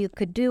ways you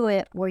could do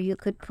it were you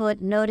could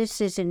put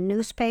notices in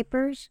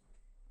newspapers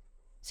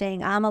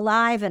saying, I'm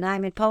alive and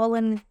I'm in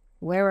Poland,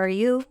 where are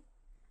you?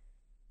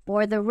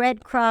 Or the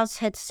Red Cross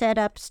had set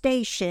up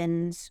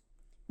stations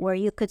where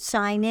you could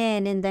sign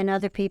in and then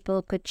other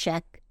people could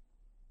check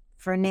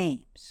for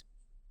names.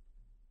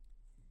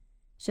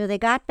 So they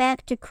got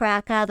back to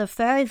Krakow. The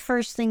very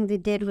first thing they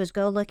did was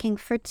go looking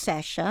for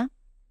Tsesha.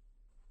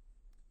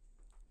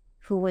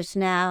 who was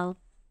now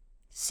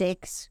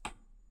 6.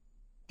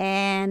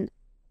 And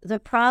the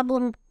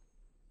problem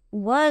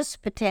was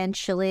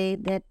potentially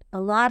that a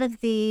lot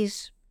of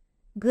these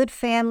good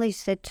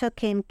families that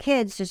took in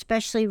kids,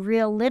 especially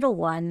real little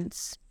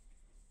ones,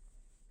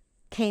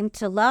 came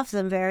to love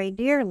them very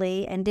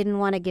dearly and didn't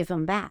want to give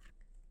them back.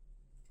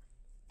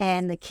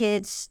 And the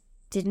kids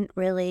didn't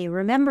really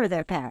remember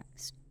their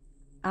parents.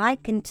 I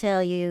can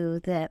tell you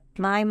that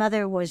my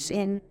mother was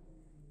in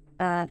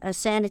a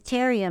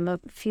sanitarium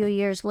a few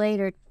years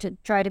later to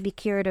try to be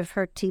cured of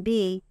her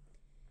TB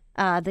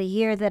the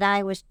year that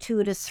I was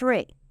 2 to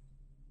 3.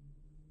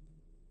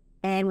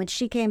 And when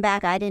she came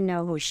back, I didn't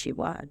know who she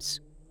was.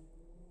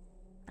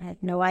 I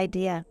had no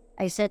idea.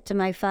 I said to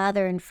my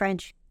father in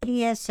French,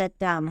 "Qui est cette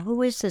dame?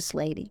 Who is this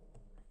lady?"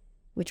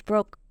 Which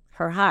broke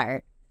her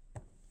heart.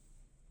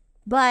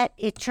 But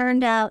it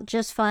turned out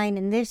just fine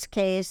in this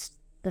case.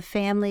 The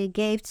family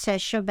gave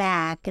Sesha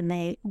back and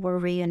they were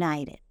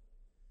reunited.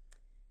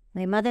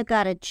 My mother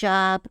got a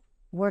job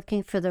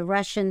working for the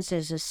Russians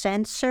as a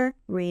censor,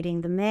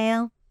 reading the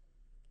mail,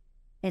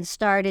 and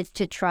started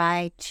to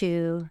try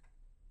to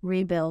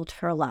rebuild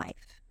her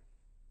life.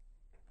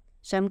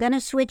 So I'm going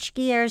to switch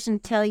gears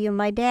and tell you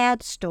my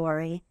dad's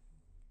story.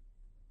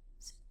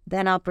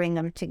 Then I'll bring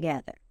them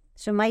together.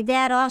 So my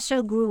dad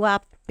also grew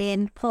up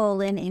in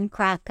Poland, in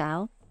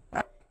Krakow.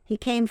 He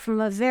came from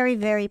a very,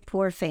 very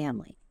poor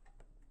family.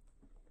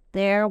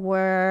 There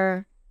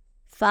were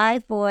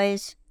 5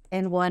 boys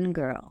and 1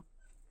 girl.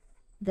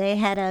 They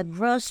had a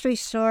grocery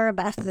store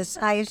about the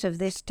size of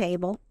this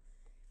table,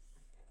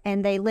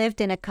 and they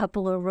lived in a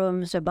couple of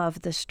rooms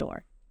above the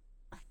store.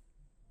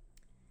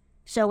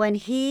 So when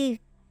he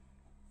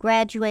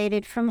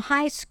graduated from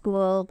high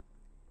school,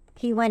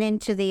 he went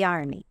into the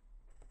Army.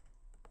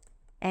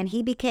 And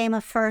he became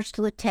a first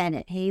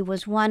lieutenant. He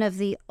was one of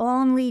the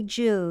only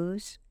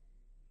Jews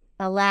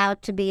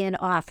allowed to be an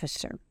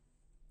officer.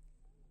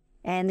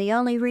 And the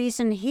only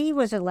reason he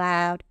was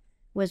allowed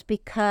was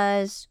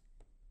because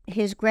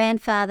his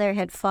grandfather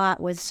had fought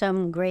with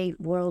some great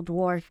World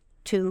War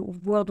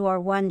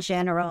I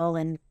general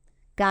and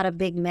got a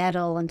big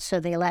medal, and so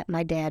they let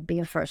my dad be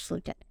a first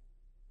lieutenant.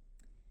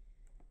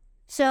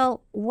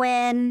 So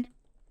when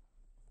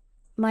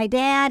my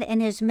dad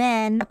and his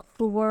men,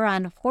 who were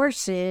on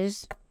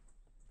horses,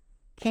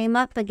 came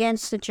up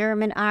against the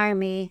German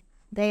army,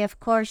 they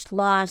of course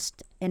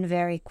lost, and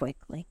very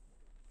quickly.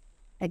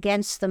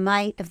 Against the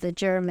might of the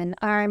German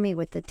army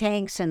with the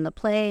tanks and the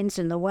planes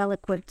and the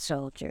well-equipped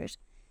soldiers.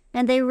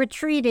 And they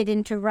retreated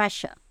into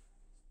Russia,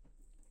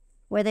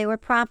 where they were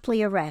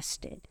promptly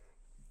arrested.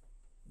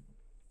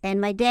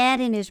 And my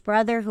dad and his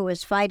brother, who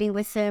was fighting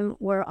with them,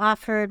 were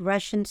offered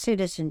Russian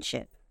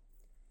citizenship.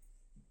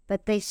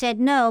 But they said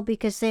no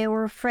because they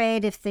were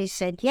afraid if they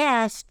said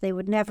yes, they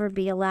would never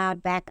be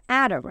allowed back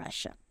out of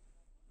Russia.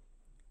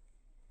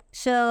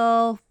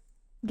 So,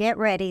 get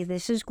ready,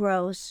 this is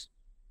gross.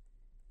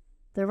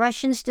 The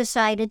Russians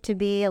decided to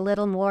be a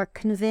little more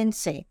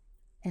convincing,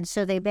 and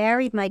so they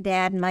buried my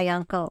dad and my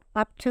uncle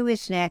up to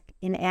his neck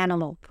in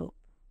animal poop.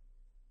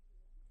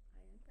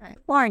 I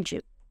warned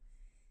you.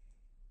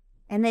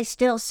 And they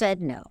still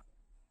said no.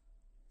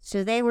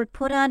 So they were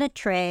put on a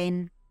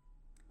train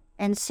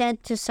and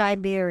sent to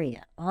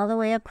Siberia, all the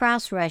way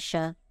across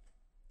Russia,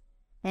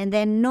 and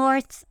then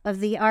north of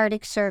the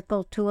Arctic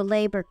Circle to a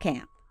labor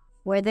camp,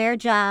 where their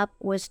job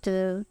was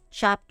to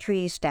chop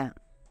trees down.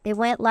 It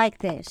went like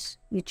this.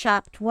 You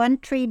chopped 1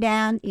 tree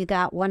down, you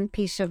got 1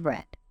 piece of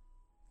bread.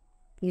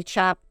 You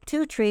chopped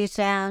 2 trees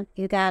down,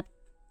 you got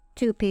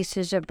 2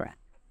 pieces of bread,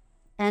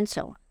 and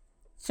so on.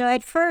 So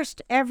at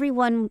first,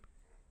 everyone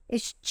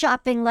is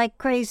chopping like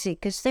crazy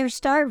because they're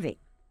starving.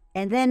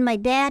 And then my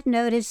dad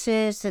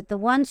notices that the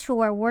ones who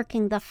are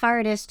working the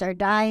hardest are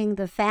dying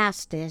the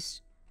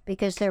fastest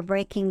because they're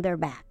breaking their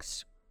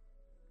backs.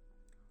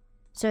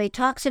 So he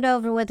talks it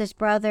over with his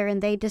brother,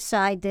 and they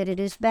decide that it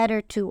is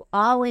better to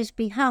always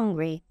be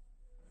hungry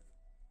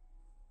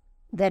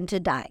than to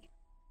die.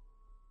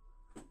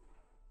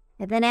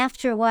 And then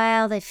after a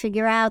while, they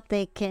figure out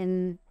they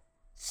can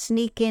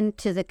sneak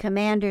into the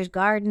commander's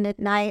garden at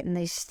night, and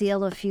they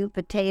steal a few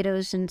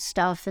potatoes and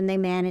stuff, and they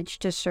manage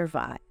to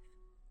survive.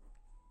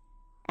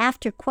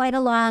 After quite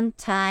a long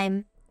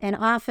time, a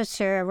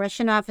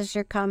Russian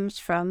officer comes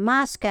from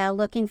Moscow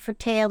looking for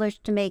tailors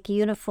to make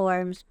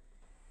uniforms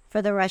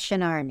for the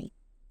Russian army.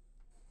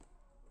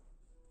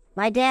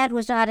 My dad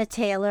was not a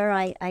tailor.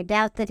 I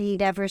doubt that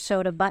he'd ever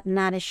sewed a button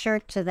on his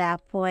shirt to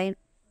that point,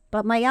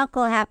 but my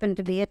uncle happened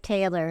to be a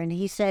tailor, and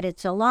he said,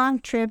 "It's a long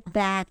trip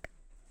back.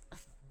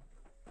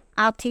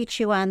 I'll teach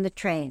you on the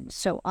train."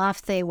 So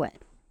off they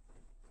went.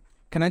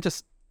 Can I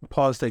just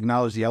pause to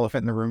acknowledge the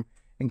elephant in the room?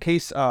 In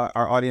case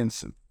our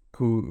audience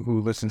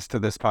who listens to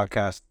this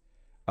podcast,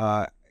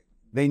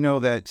 they know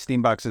that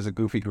Steambox is a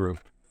goofy group.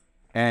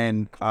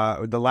 And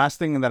the last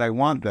thing that I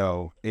want,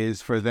 though,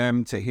 is for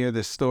them to hear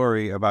this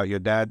story about your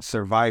dad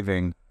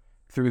surviving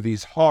through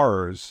these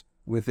horrors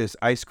with this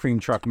ice cream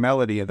truck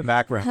melody in the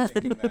background,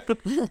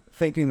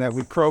 thinking that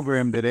we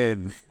programmed it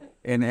in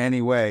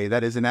any way.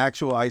 That is an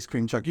actual ice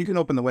cream truck. You can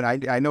open the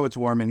window. I know it's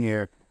warm in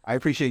here. I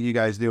appreciate you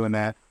guys doing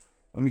that.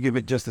 Let me give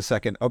it just a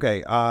second.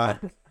 Okay. I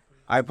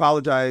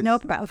apologize. No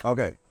problem.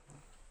 Okay.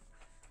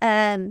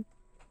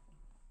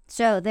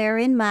 So they're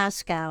in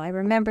Moscow. I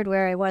remembered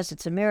where I was.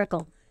 It's a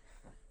miracle.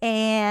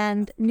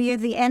 And near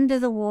the end of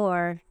the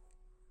war,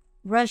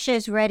 Russia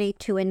is ready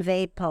to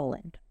invade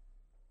Poland.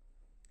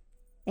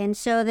 And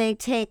so they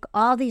take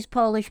all these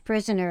Polish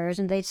prisoners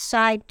and they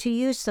decide to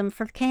use them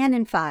for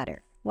cannon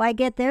fodder. Why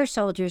get their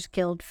soldiers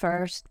killed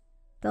first?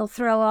 They'll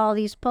throw all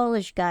these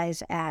Polish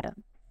guys at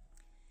them.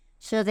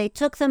 So they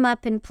took them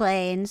up in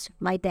planes.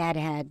 My dad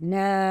had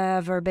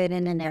never been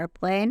in an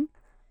airplane.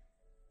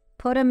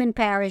 Put them in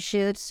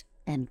parachutes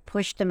and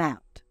pushed them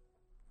out.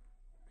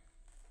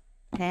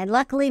 And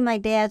luckily my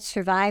dad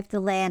survived the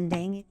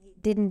landing. He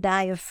didn't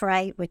die of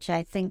fright, which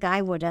I think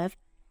I would have.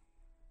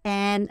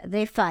 And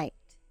they fight.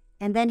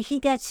 And then he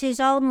gets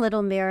his own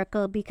little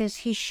miracle because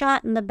he's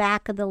shot in the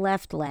back of the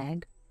left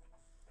leg.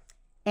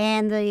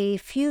 And the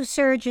few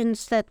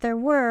surgeons that there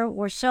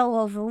were so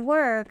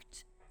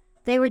overworked,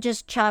 they were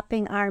just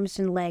chopping arms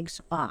and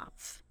legs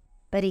off.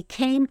 But he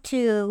came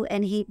to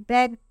and he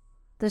begged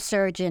the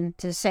surgeon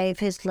to save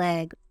his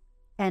leg,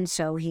 and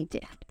so he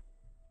did.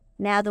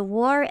 Now the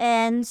war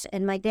ends,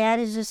 and my dad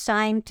is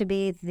assigned to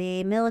be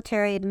the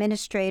military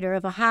administrator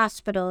of a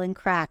hospital in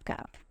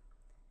Krakow.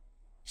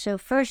 So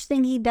first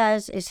thing he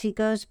does is he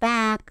goes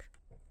back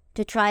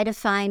to try to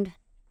find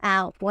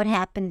out what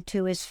happened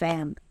to his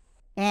family.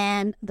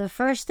 And the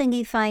first thing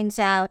he finds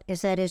out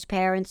is that his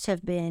parents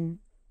have been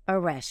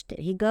arrested.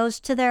 He goes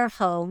to their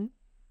home,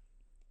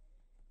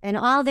 and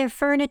all their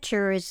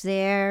furniture is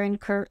there,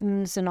 and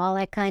curtains and all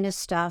that kind of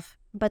stuff,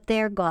 but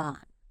they're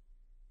gone.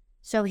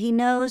 So he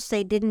knows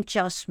they didn't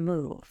just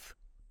move.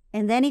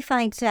 And then he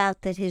finds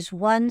out that his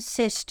one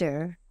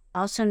sister,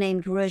 also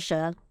named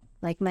Russia,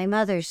 like my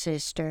mother's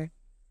sister,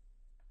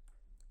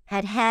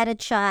 had had a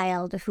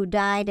child who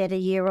died at a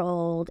year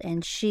old,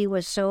 and she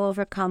was so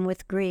overcome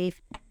with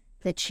grief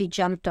that she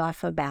jumped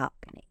off a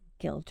balcony,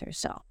 killed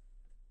herself.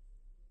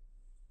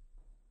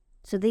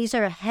 So these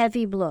are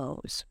heavy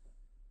blows.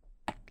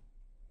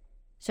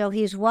 So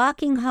he's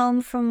walking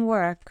home from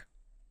work,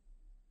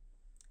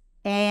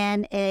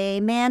 and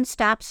a man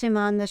stops him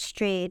on the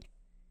street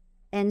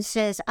and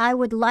says, "I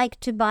would like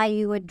to buy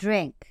you a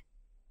drink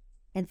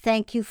and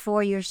thank you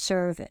for your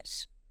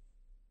service."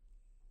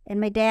 And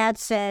my dad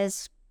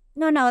says,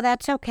 No,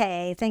 that's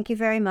okay. Thank you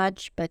very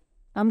much, but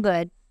I'm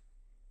good.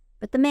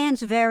 But the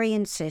man's very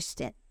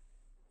insistent.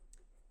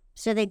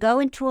 So they go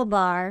into a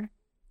bar,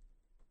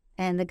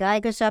 and the guy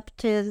goes up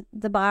to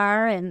the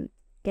bar and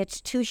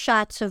gets 2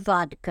 shots of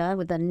vodka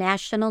with a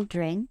national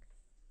drink.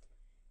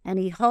 And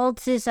he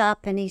holds his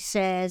up and he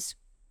says,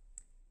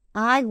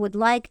 "I would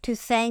like to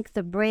thank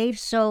the brave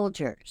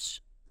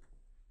soldiers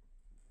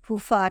who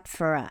fought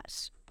for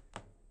us.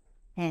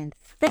 And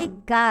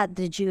thank God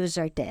the Jews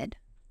are dead."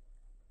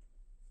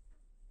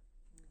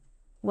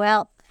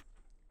 Well,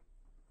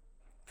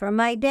 for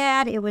my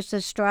dad, it was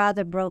the straw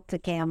that broke the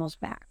camel's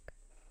back.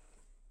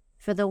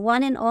 For the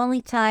one and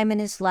only time in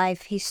his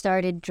life, he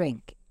started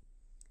drinking.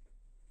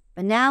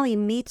 But now he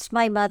meets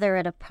my mother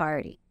at a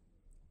party.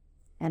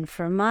 And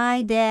for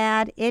my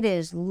dad, it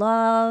is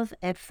love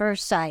at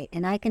first sight.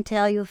 And I can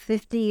tell you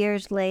 50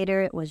 years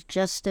later, it was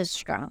just as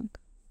strong.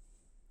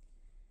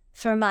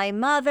 For my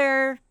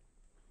mother,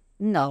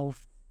 no.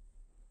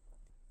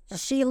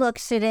 She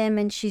looks at him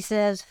and she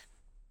says,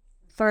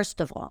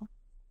 "First of all,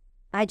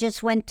 I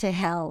just went to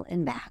hell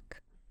and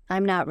back.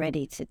 I'm not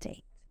ready to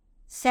date.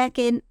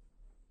 Second,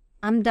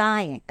 I'm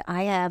dying.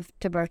 I have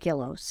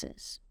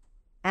tuberculosis.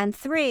 And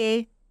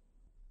 3,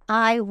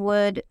 I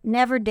would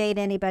never date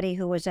anybody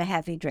who was a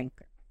heavy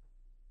drinker."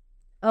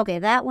 Okay,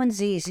 that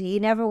one's easy. He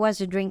never was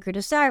a drinker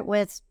to start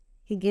with.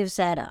 He gives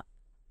that up.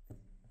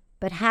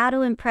 But how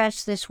to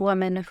impress this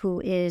woman who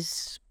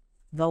is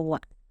the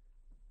one?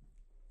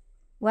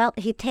 Well,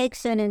 he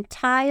takes an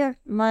entire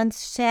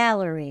month's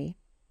salary,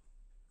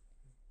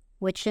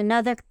 which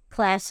another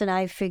class and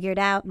I figured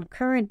out in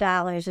current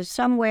dollars is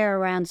somewhere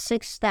around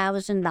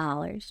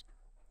 $6,000.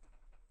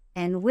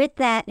 And with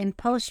that, in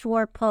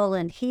post-war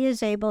Poland, he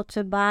is able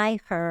to buy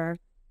her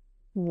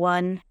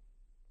 1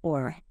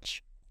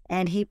 orange.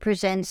 And he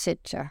presents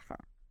it to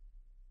her.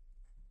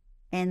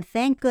 And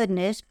thank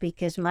goodness,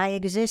 because my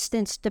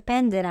existence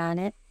depended on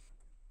it,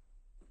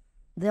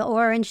 the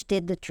orange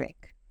did the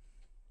trick.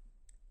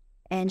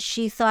 And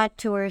she thought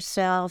to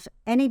herself,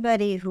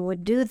 anybody who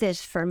would do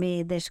this for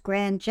me, this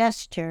grand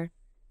gesture,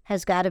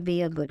 has got to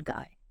be a good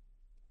guy.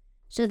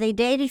 So they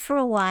dated for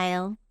a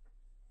while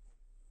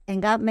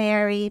and got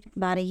married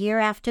about a year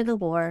after the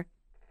war.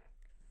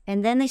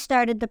 And then they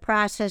started the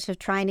process of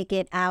trying to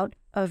get out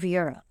of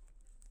Europe.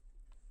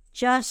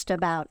 Just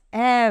about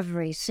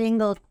every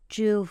single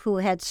Jew who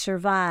had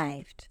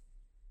survived.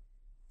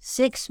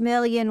 6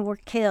 million were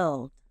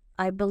killed.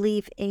 I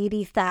believe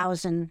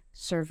 80,000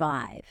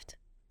 survived.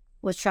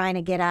 Was trying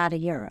to get out of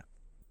Europe.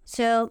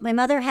 So my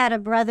mother had a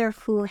brother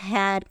who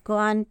had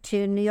gone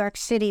to New York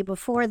City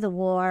before the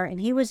war, and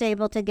he was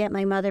able to get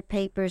my mother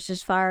papers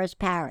as far as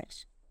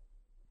Paris.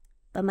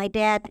 But my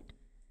dad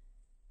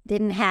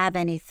didn't have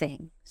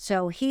anything.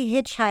 So he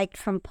hitchhiked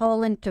from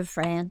Poland to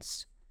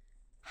France,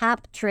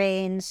 hopped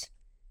trains,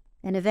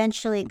 and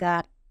eventually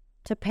got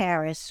to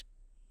Paris.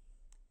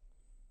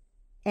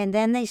 And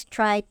then they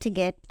tried to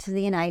get to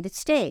the United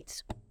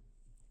States.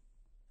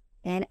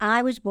 And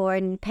I was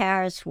born in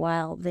Paris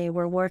while they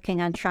were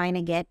working on trying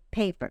to get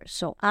papers.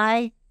 So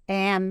I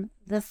am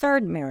the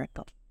third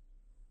miracle.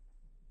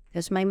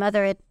 Because my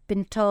mother had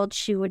been told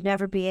she would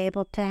never be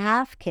able to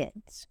have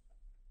kids.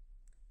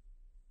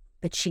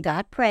 But she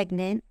got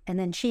pregnant, and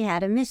then she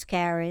had a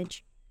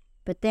miscarriage.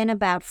 But then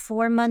about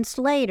 4 months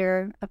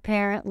later,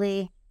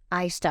 apparently,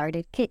 I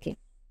started kicking.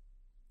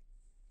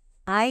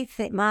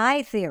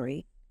 My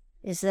theory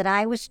is that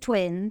I was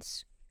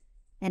twins,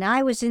 and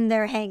I was in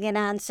there hanging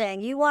on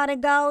saying, you want to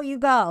go, you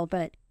go,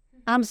 but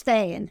I'm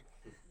staying.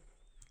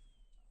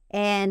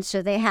 And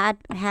so they had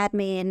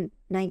me in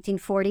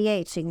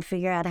 1948, so you can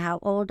figure out how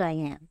old I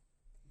am.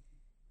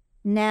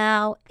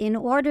 Now, in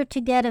order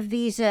to get a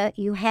visa,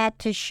 you had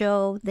to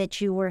show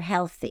that you were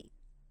healthy.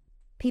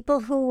 People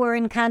who were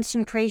in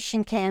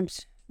concentration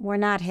camps were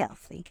not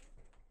healthy.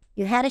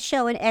 You had to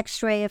show an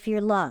x-ray of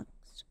your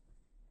lungs.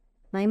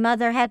 My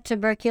mother had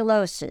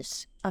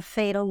tuberculosis, a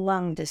fatal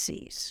lung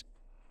disease.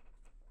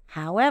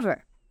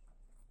 However,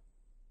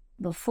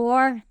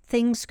 before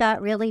things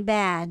got really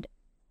bad,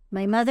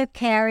 my mother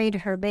carried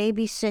her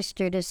baby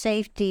sister to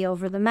safety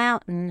over the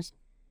mountains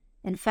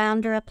and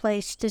found her a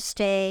place to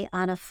stay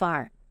on a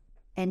farm.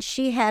 And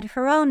she had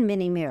her own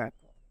mini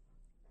miracle.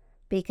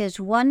 Because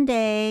one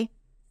day,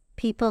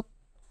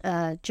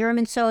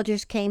 German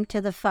soldiers came to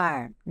the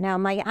farm. Now,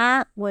 my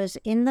aunt was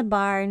in the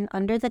barn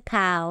under the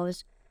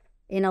cows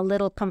in a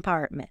little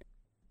compartment.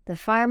 The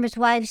farmer's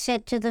wife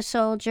said to the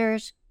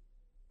soldiers,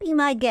 be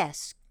my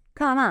guest.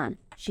 Come on.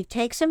 She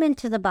takes them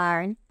into the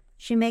barn.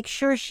 She makes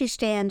sure she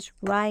stands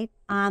right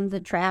on the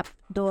trap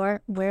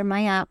door where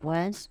my aunt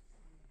was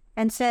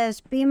and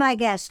says, be my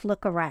guest,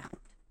 look around,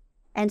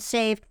 and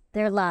saved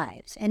their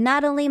lives. And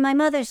not only my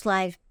mother's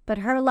life, but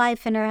her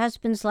life and her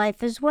husband's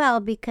life as well,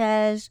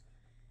 because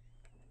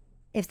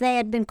if they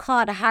had been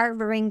caught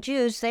harboring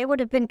Jews, they would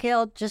have been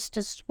killed just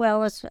as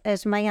well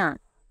as my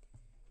aunt.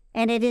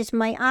 And it is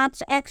my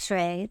aunt's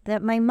x-ray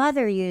that my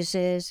mother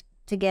uses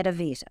to get a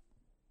visa.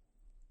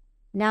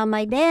 Now,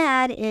 my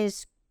dad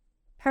is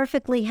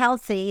perfectly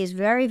healthy. He's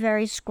very,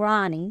 very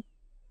scrawny.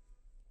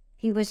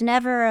 He was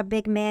never a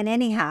big man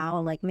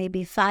anyhow, like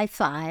maybe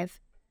 5'5".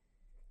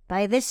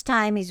 By this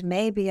time, he's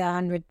maybe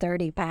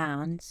 130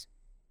 pounds.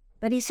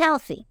 But he's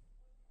healthy.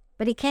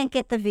 But he can't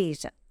get the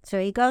visa. So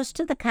he goes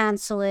to the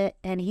consulate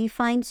and he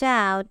finds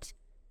out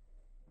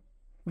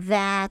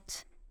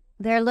that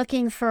they're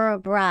looking for a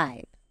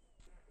bribe.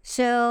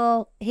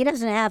 So he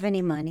doesn't have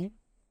any money.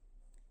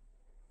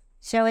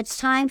 So it's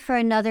time for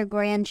another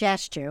grand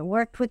gesture.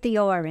 Worked with the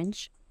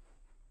orange.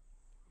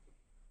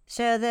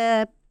 So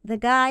the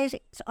guy's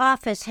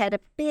office had a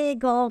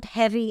big old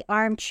heavy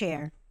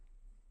armchair.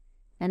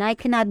 And I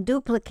cannot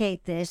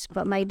duplicate this,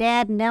 but my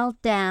dad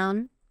knelt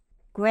down,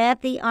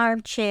 grabbed the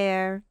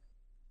armchair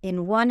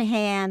in one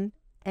hand,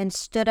 and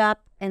stood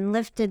up and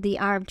lifted the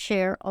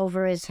armchair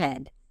over his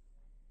head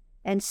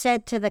and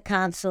said to the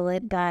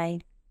consulate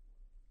guy,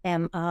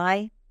 am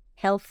I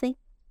healthy?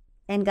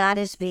 And got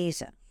his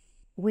visa.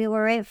 We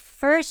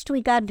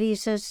got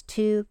visas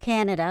to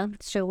Canada,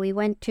 so we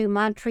went to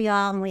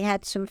Montreal and we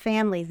had some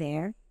family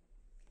there.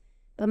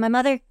 But my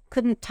mother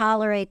couldn't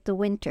tolerate the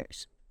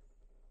winters.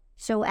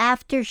 So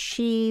after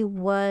she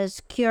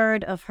was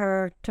cured of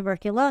her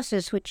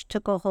tuberculosis, which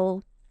took a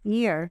whole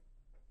year,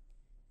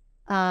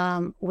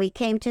 we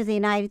came to the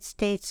United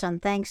States on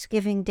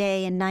Thanksgiving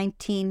Day in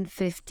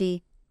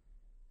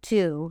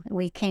 1952.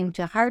 We came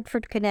to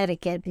Hartford,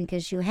 Connecticut,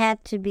 because you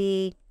had to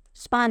be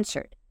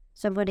sponsored.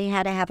 Somebody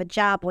had to have a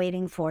job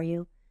waiting for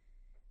you.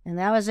 And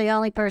that was the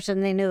only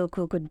person they knew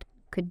who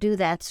could do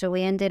that, so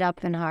we ended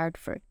up in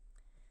Hartford.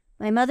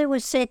 My mother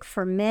was sick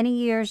for many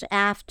years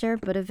after,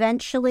 but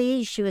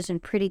eventually she was in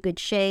pretty good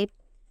shape.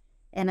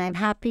 And I'm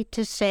happy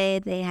to say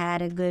they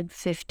had a good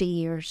 50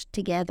 years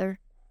together,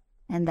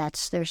 and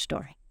that's their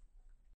story.